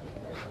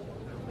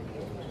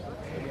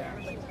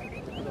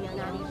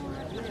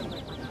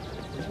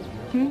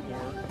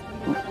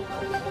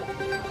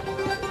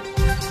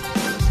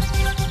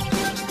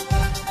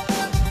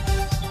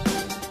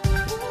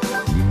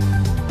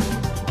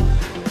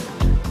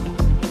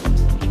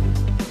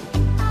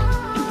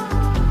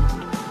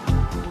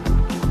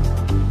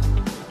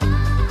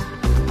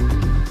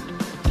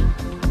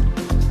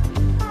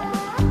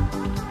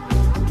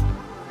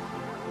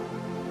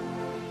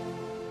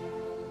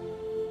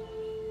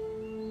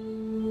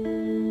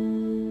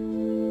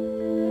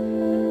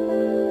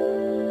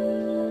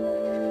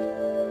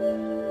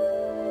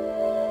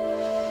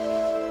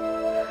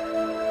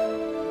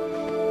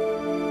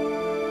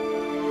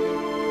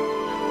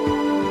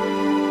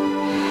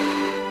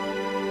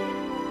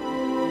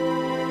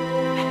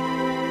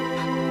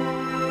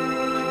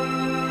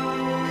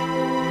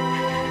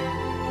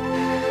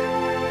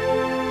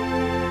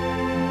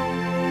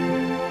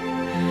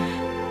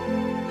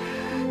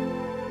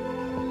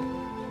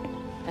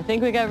 I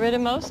think we got rid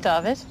of most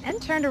of it.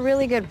 And turned a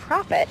really good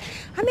profit.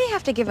 I may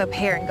have to give up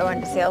hair and go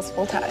into sales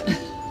full-time.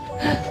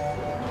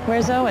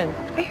 Where's Owen?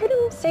 I heard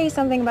him say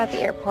something about the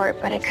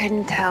airport, but I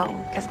couldn't tell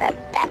because that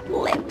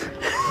lip.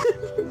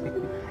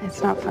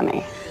 It's not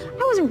funny.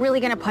 I wasn't really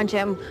gonna punch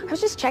him. I was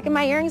just checking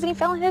my earrings and he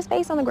fell on his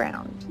face on the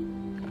ground.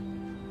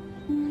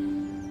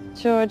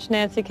 George,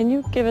 Nancy, can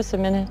you give us a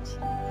minute?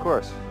 Of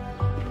course.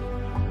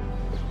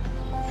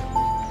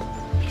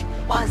 It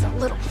was a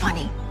little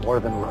funny. More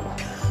than a little.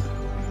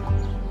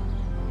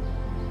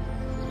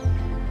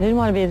 I didn't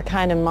want to be the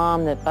kind of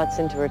mom that butts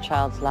into her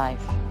child's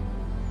life.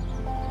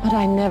 But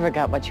I never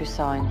got what you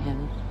saw in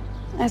him.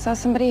 I saw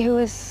somebody who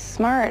was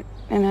smart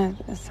and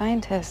a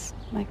scientist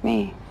like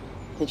me.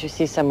 Did you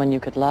see someone you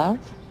could love?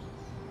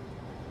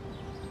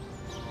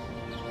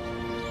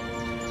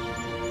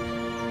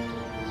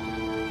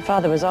 Your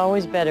father was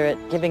always better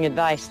at giving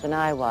advice than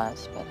I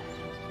was, but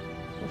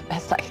the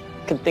best I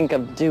could think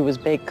of to do was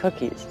bake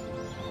cookies.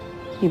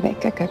 You bake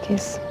good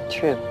cookies.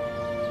 True.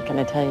 Can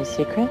I tell you a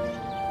secret?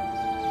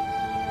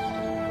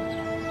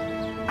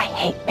 I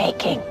hate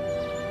baking.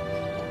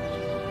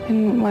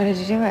 And why did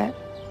you do it?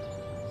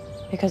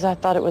 Because I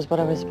thought it was what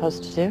I was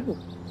supposed to do.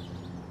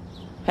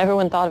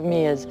 Everyone thought of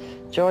me as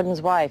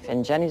Jordan's wife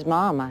and Jenny's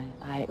mom.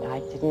 I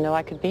didn't know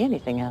I could be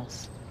anything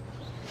else.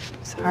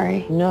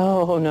 Sorry.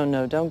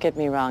 No, don't get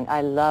me wrong.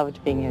 I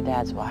loved being your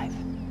dad's wife.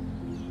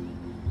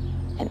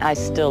 And I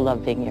still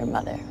love being your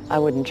mother. I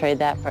wouldn't trade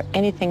that for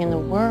anything in the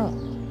world.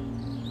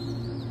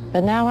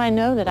 But now I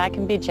know that I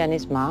can be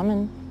Jenny's mom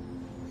and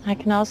I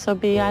can also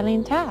be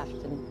Eileen Taft.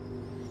 And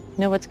you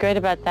know what's great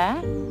about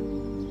that?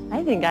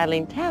 I think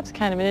Eileen Taft's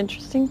kind of an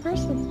interesting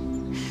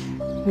person.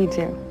 Me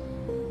too.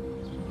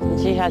 And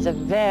she has a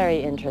very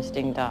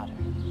interesting daughter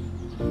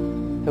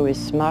who is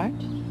smart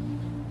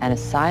and a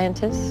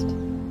scientist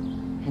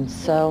and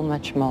so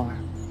much more.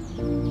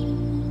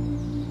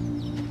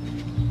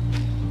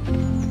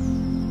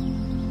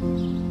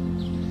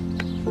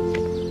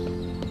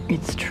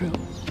 It's true.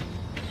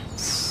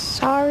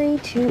 Sorry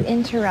to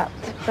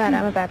interrupt, but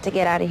I'm about to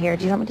get out of here.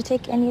 Do you want me to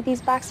take any of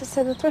these boxes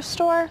to the thrift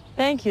store?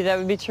 Thank you. That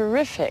would be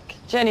terrific.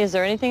 Jenny, is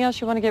there anything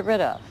else you want to get rid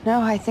of? No,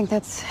 I think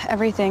that's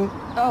everything.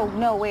 Oh,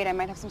 no, wait, I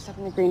might have some stuff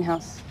in the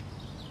greenhouse.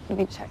 Let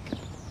me check.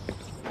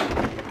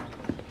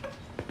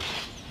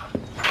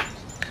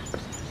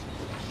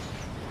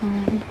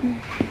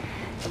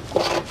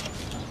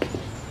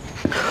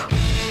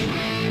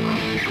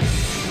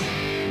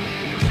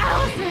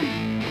 Allison!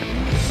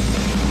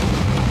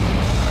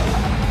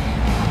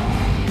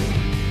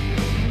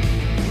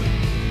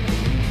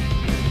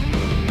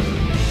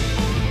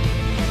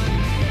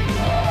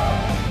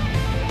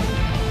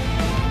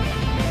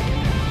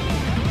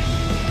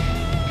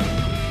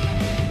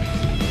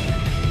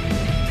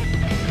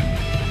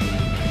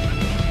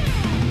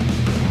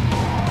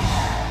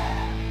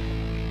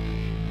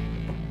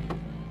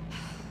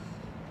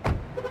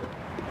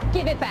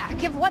 Give it back.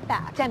 Give what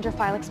back?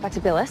 Dendrophile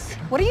expectabilis.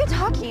 What are you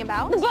talking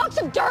about? The box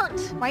of dirt!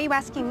 Why are you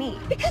asking me?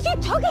 Because you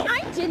took it!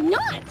 I did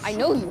not! I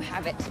know you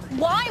have it.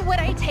 Why would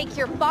I take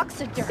your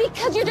box of dirt?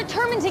 Because you're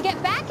determined to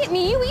get back at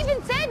me. You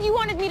even said you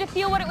wanted me to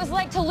feel what it was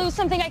like to lose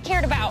something I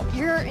cared about.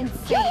 You're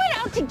insane. You went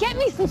out to get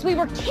me since we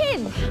were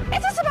kids.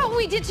 Is this about what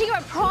we did to you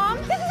at prom?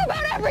 This is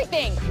about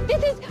everything.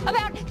 This is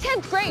about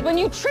 10th grade when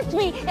you tricked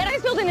me and I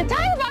spilled an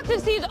entire box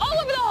of seeds all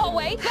over the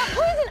hallway. About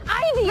poison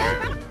ivy.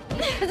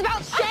 It's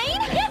about Shane?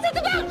 Yes, it's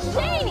about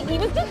Shane. He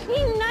was just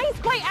being nice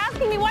by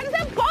asking me. Why does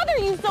that bother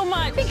you so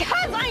much?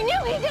 Because I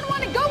knew he didn't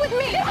want to go with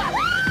me.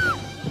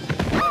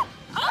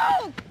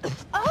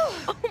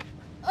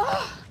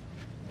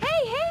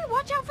 Hey,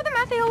 watch out for the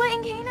Mathiola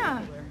and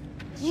Cana.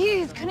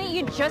 Jeez, couldn't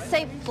you just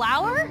say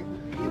flour?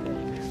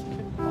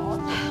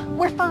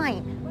 We're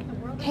fine,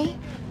 okay?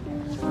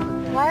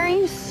 Why are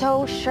you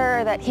so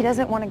sure that he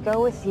doesn't want to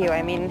go with you?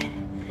 I mean,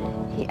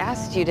 he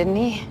asked you, didn't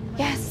he?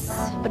 Yes,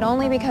 but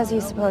only because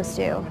he's supposed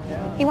to.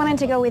 He wanted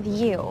to go with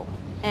you,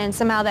 and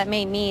somehow that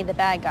made me the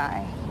bad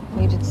guy.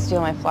 You did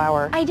steal my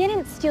flour. I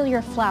didn't steal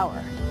your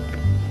flour.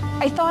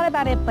 I thought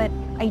about it, but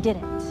I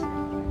didn't.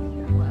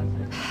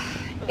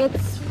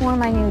 It's for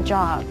my new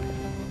job.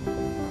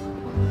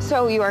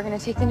 So you are going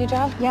to take the new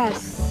job?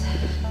 Yes.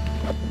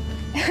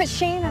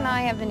 Shane and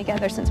I have been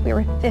together since we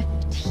were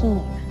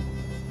 15.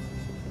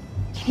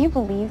 Can you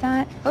believe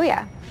that? Oh,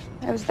 yeah.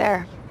 I was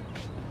there.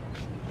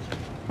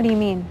 What do you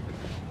mean?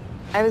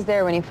 I was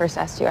there when he first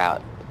asked you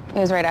out. It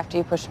was right after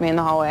you pushed me in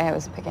the hallway. I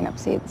was picking up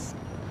seeds.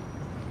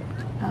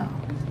 Oh.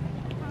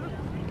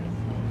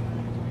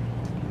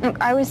 Look,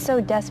 I was so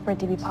desperate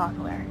to be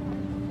popular.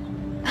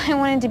 I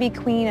wanted to be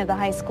queen of the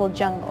high school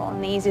jungle,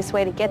 and the easiest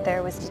way to get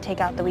there was to take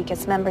out the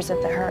weakest members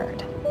of the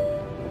herd.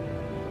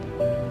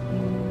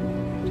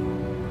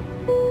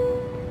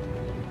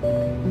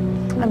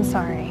 I'm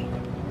sorry.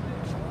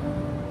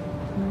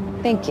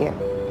 Thank you.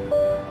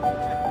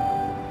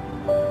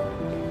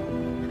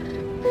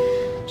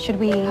 Should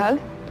we hug?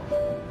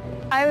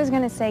 I was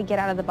gonna say get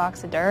out of the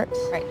box of dirt.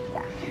 Right,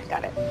 yeah,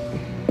 got it.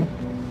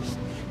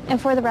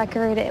 And for the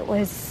record, it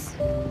was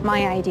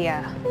my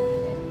idea.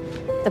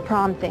 The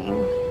prom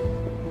thing.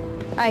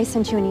 I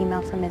sent you an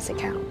email from his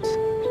account.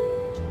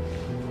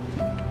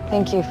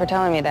 Thank you for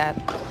telling me that.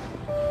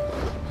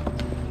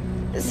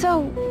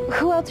 So,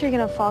 who else are you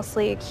gonna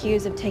falsely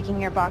accuse of taking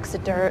your box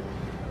of dirt?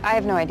 I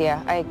have no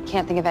idea. I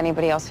can't think of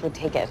anybody else who would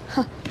take it.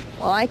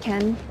 Well, I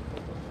can.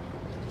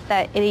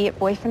 That idiot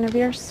boyfriend of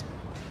yours.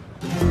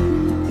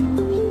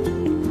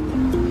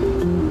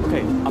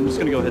 Okay, I'm just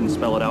gonna go ahead and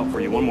spell it out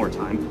for you one more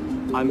time.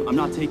 I'm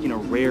not taking a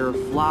rare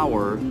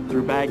flower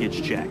through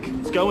baggage check.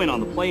 It's going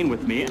on the plane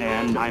with me,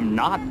 and I'm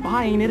not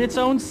buying it its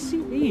own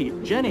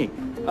seat. Jenny,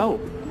 oh,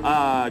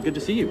 good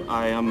to see you.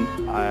 I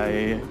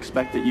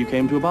expect that you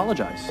came to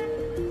apologize.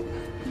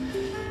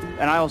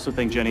 And I also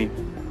think, Jenny,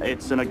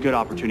 it's a good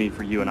opportunity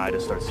for you and I to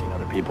start seeing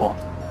other people.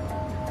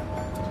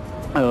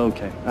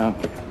 Okay,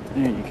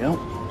 there you go.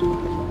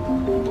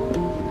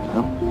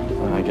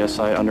 Well, I guess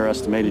I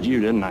underestimated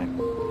you, didn't I?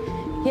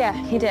 Yeah,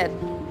 he did.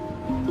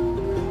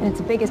 And it's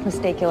the biggest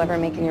mistake you'll ever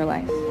make in your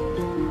life.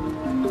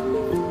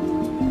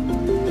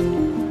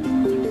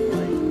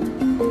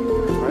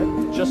 All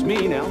right, just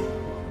me now.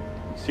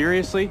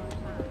 Seriously?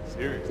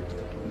 Seriously.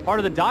 Part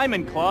of the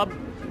Diamond Club.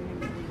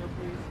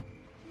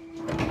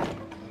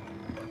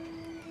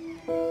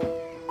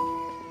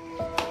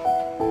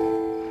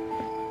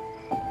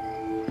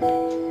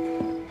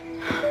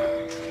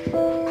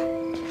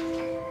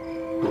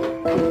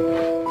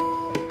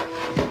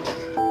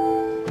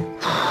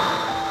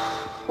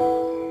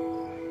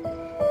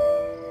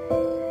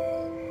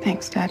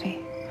 Thanks,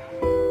 Daddy.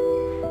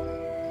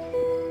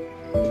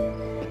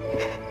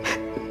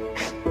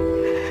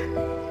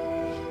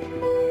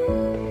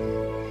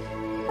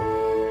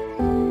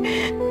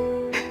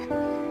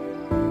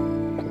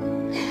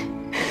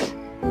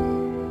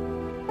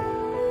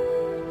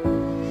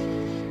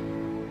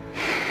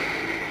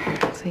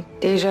 It's like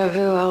deja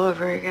vu all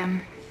over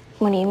again.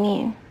 What do you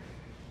mean?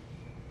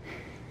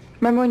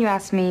 Remember when you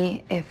asked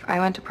me if I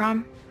went to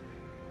prom?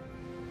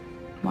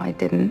 Well, I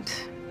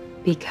didn't,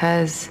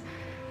 because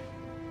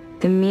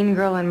the mean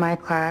girl in my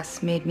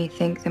class made me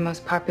think the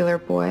most popular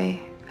boy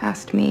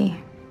asked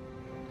me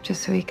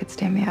just so he could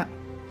stand me up.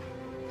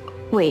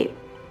 Wait,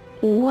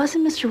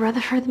 wasn't Mr.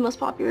 Rutherford the most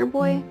popular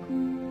boy?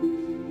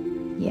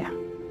 Yeah.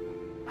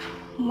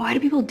 Why do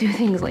people do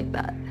things like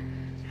that?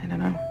 I don't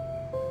know.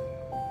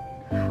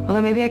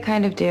 Although maybe I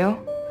kind of do.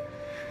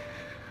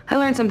 I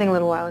learned something a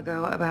little while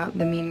ago about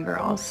the mean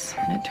girls,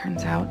 and it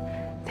turns out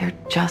they're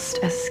just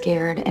as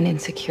scared and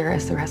insecure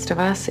as the rest of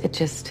us. It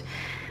just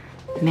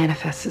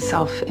manifests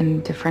itself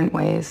in different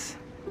ways.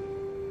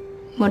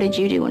 What did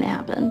you do when it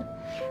happened?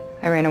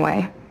 I ran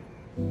away.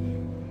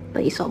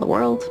 But you saw the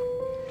world.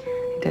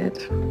 I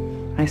did.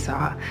 I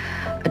saw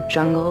a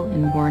jungle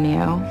in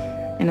Borneo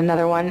and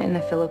another one in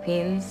the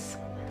Philippines.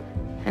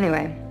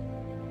 Anyway,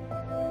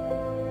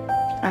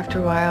 after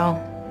a while,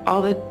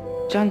 all the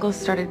jungles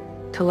started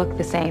to look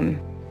the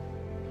same.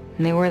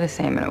 And they were the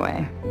same in a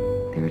way.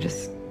 They were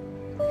just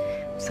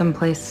some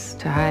place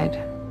to hide.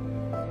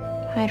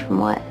 Hide from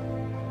what?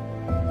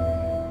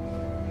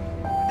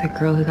 The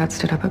girl who got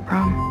stood up at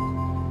prom.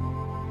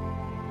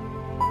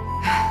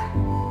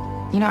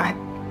 You know,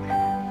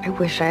 I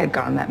wish I had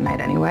gone that night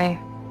anyway.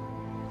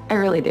 I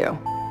really do.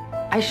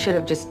 I should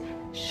have just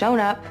shown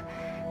up,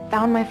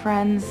 found my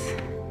friends,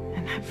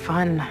 and had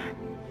fun.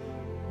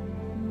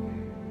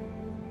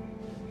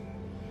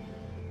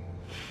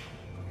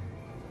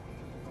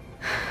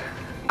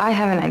 I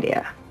have an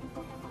idea.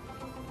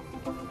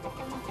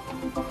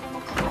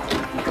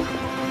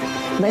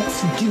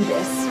 Let's do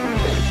this.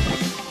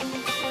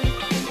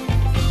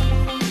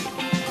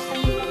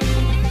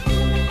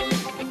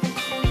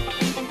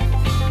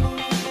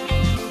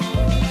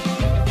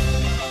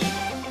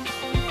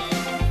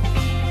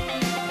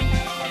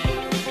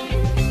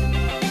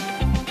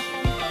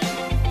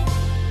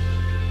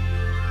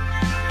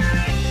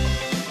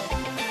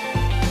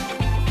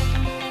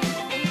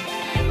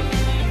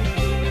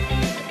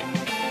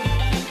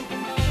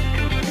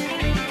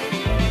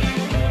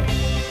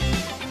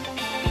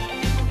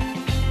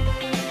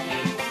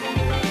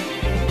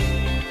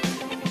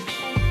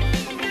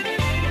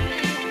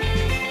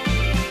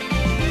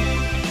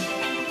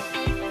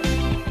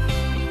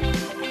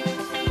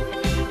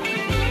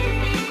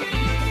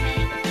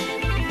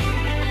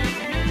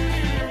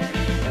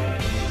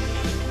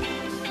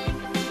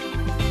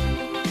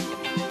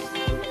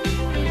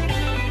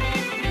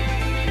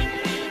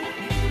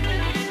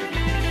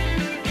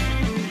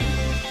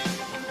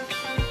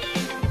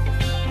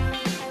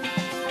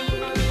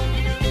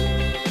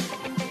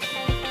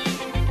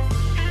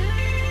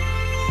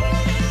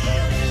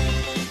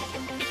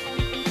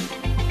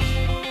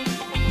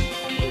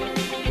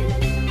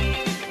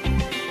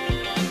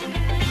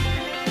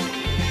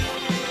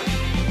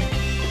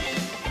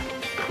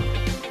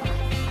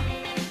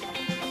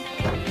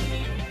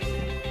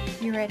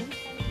 You ready?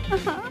 Watch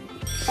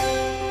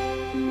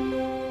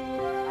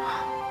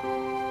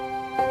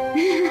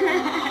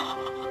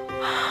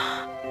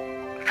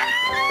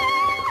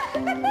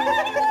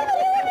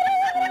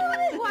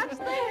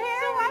the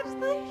hair, watch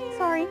the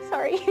hair.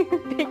 Sorry.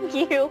 Thank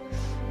you.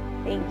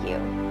 Thank you.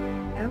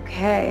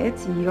 Okay,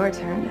 it's your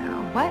turn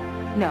now. What?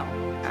 No.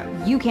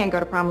 You can't go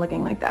to prom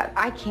looking like that.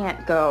 I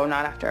can't go,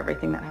 not after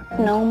everything that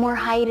happened. No more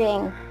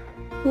hiding.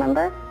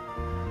 Remember?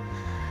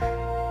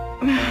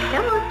 Come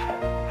on.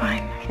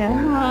 Fine.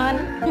 Come on.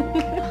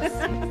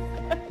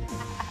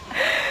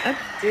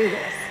 Let's do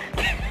this.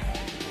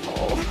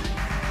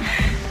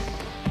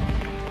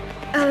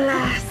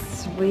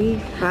 Alas, we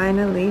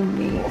finally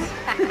meet.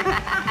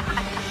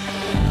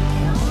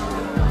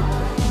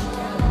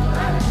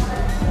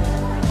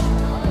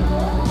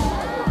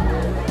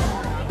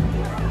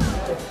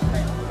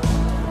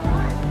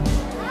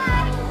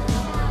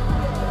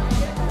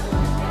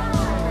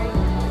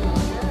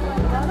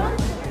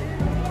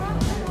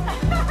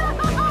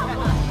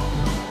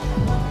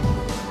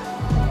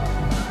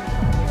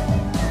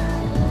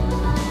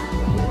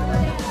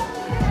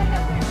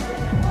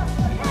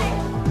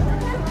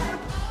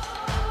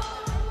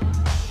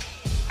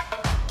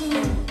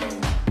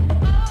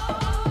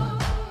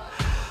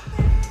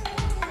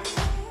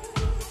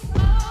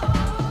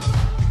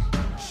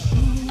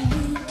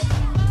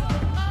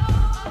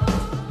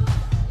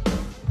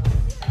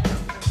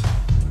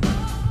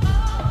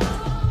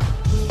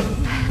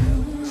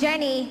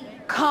 Jenny,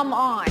 come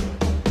on.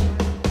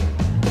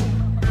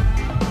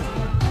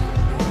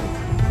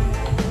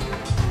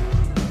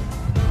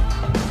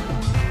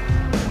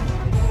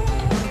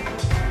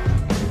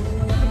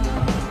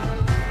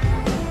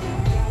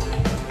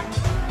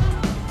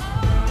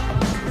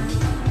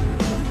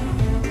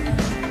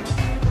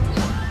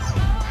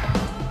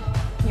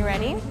 You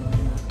ready?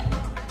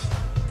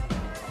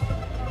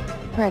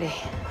 Ready.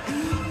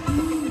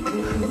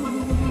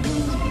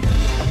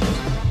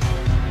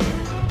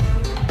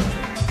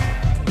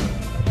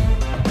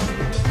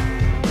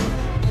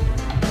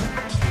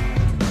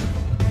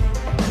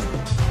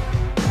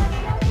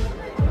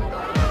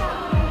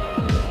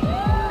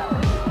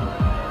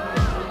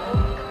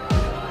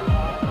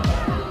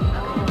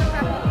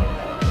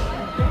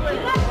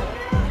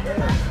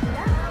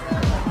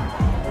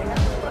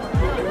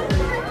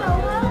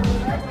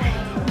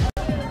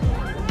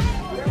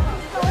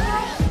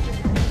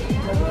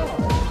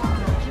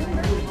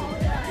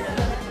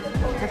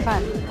 Have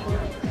fun.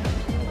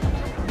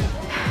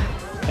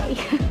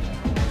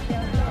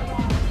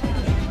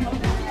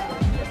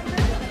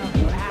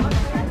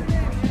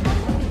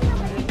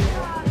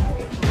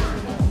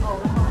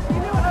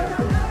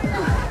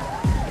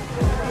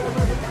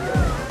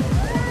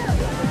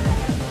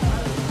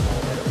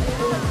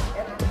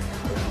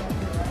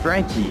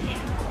 Frankie,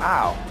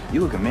 wow, you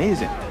look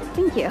amazing.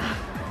 Thank you.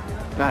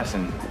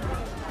 Madison,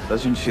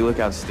 doesn't she look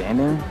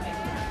outstanding?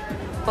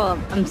 Well,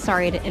 I'm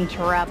sorry to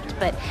interrupt,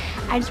 but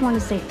I just wanted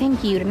to say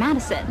thank you to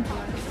Madison.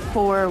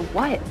 For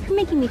what? For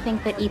making me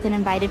think that Ethan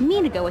invited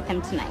me to go with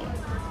him tonight.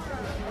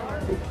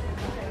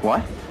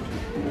 What?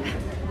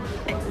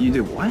 You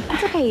did what?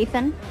 It's okay,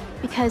 Ethan.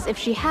 Because if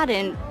she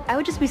hadn't, I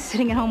would just be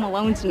sitting at home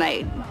alone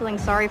tonight, feeling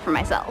sorry for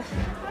myself.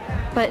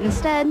 But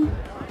instead,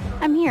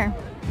 I'm here.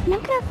 And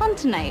I'm gonna have fun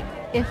tonight.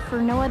 If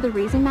for no other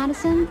reason,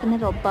 Madison, then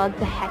it'll bug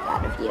the heck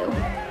out of you.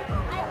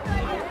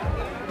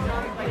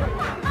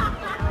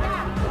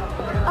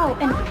 Oh,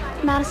 and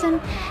Madison,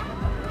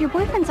 your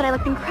boyfriend said I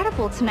looked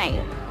incredible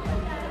tonight.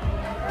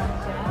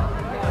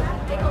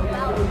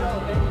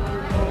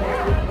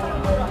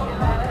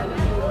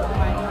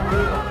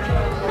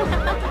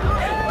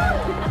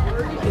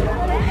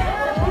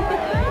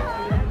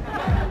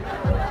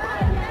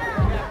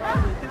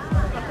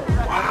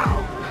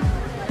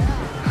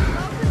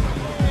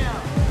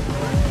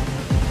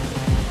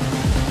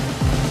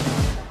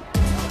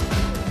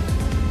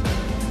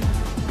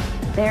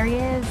 There he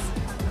is.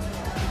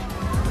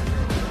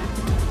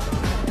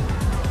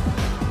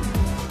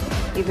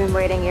 You've been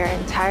waiting your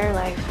entire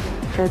life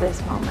for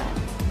this moment.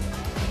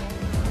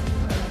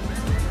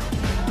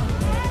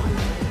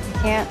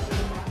 Can't.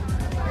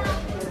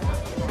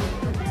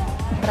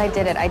 But I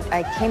did it.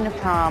 I came to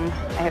prom,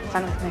 I had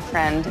fun with my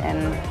friend,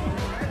 and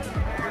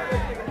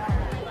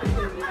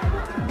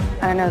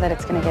I don't know that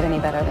it's gonna get any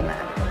better than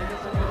that.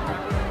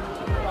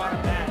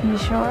 You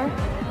sure?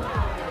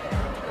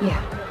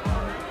 Yeah.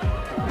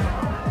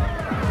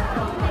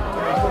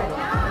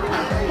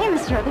 Hey,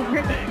 Mr.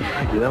 Rutherford.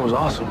 Thank you, that was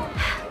awesome.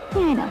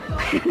 Yeah, I know.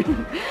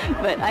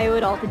 But I owe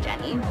it all to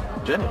Jenny.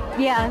 Jenny?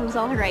 Yeah, it was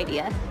all her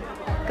idea.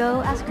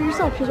 Go ask her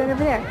yourself. She's right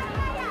over there.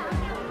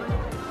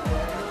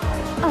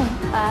 Oh,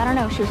 I don't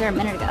know. She was there a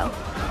minute ago.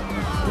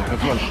 Yeah, have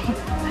fun.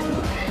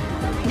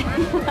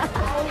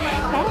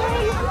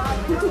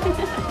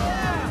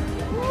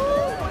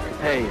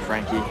 Hey,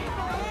 Frankie.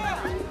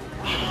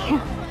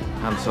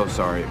 I'm so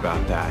sorry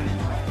about that.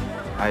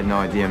 I had no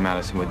idea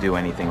Madison would do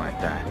anything like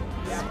that.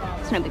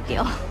 It's no big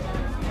deal.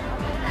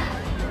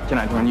 Can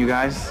I join you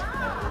guys?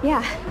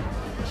 Yeah,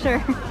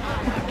 sure.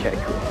 Okay,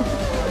 cool.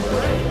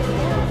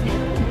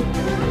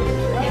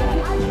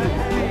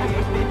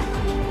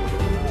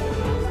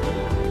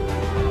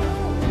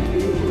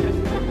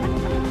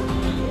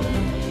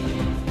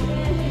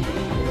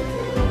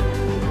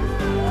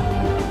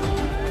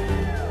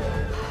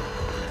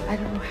 I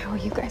don't know how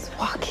you guys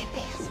walk Look at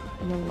this.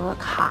 You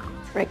look hot.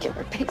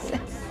 Regular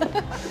basis.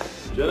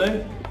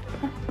 Jenny?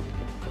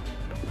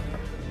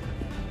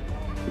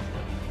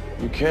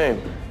 You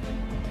came.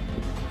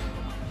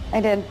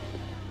 I did.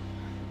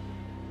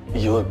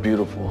 You look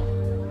beautiful.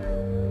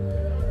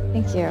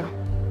 Thank you.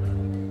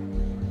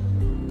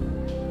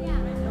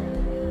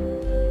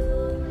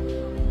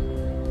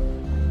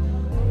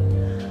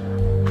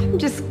 I'm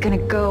just gonna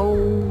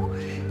go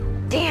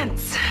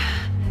dance.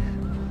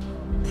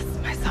 This is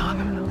my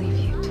song. I'm gonna leave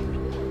you to.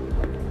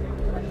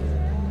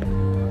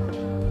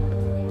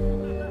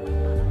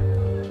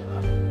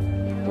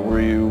 Were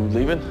you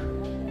leaving?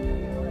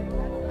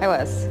 I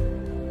was.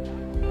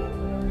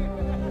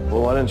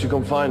 Well, why didn't you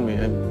come find me?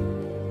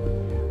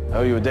 I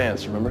owe you a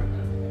dance, remember?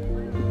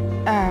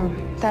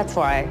 That's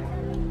why.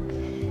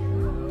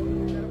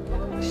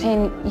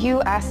 Shane,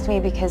 you asked me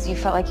because you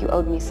felt like you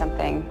owed me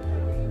something.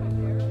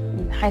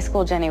 In high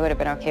school Jenny would have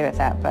been okay with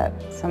that, but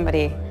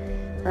somebody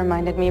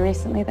reminded me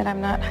recently that I'm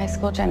not high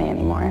school Jenny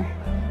anymore.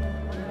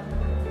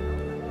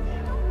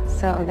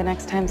 So the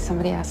next time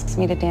somebody asks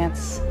me to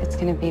dance, it's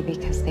gonna be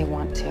because they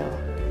want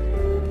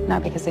to,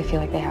 not because they feel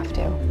like they have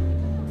to.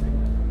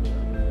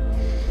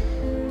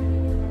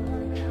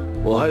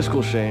 Well, high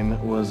school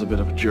Shane was a bit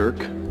of a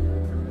jerk.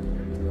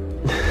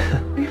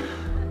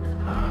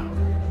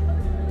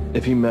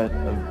 If he met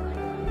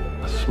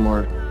a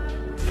smart,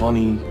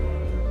 funny,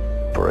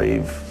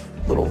 brave,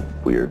 little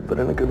weird, but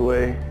in a good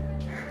way,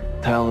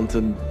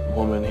 talented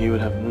woman, he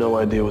would have no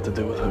idea what to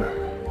do with her.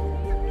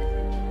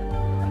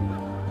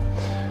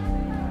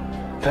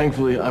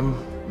 Thankfully, I'm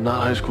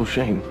not high school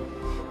Shane.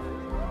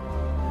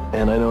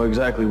 And I know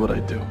exactly what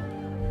I'd do.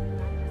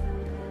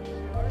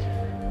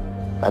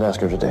 I'd ask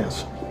her to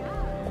dance.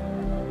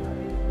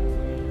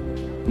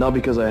 Not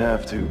because I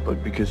have to,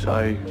 but because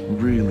I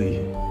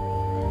really,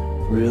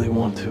 really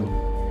want to.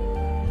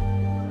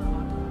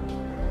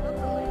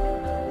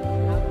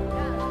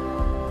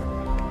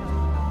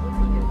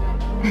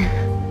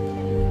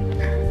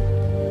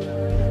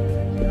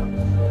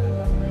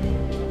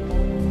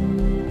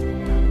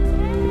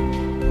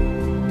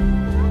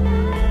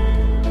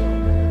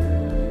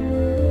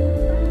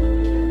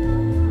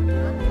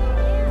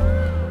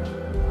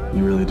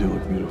 You really do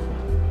look beautiful.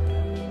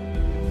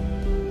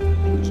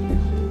 Thank you.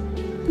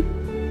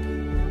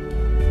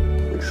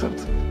 Except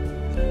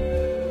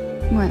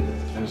What?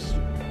 I just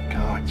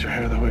kind of liked your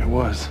hair the way it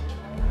was.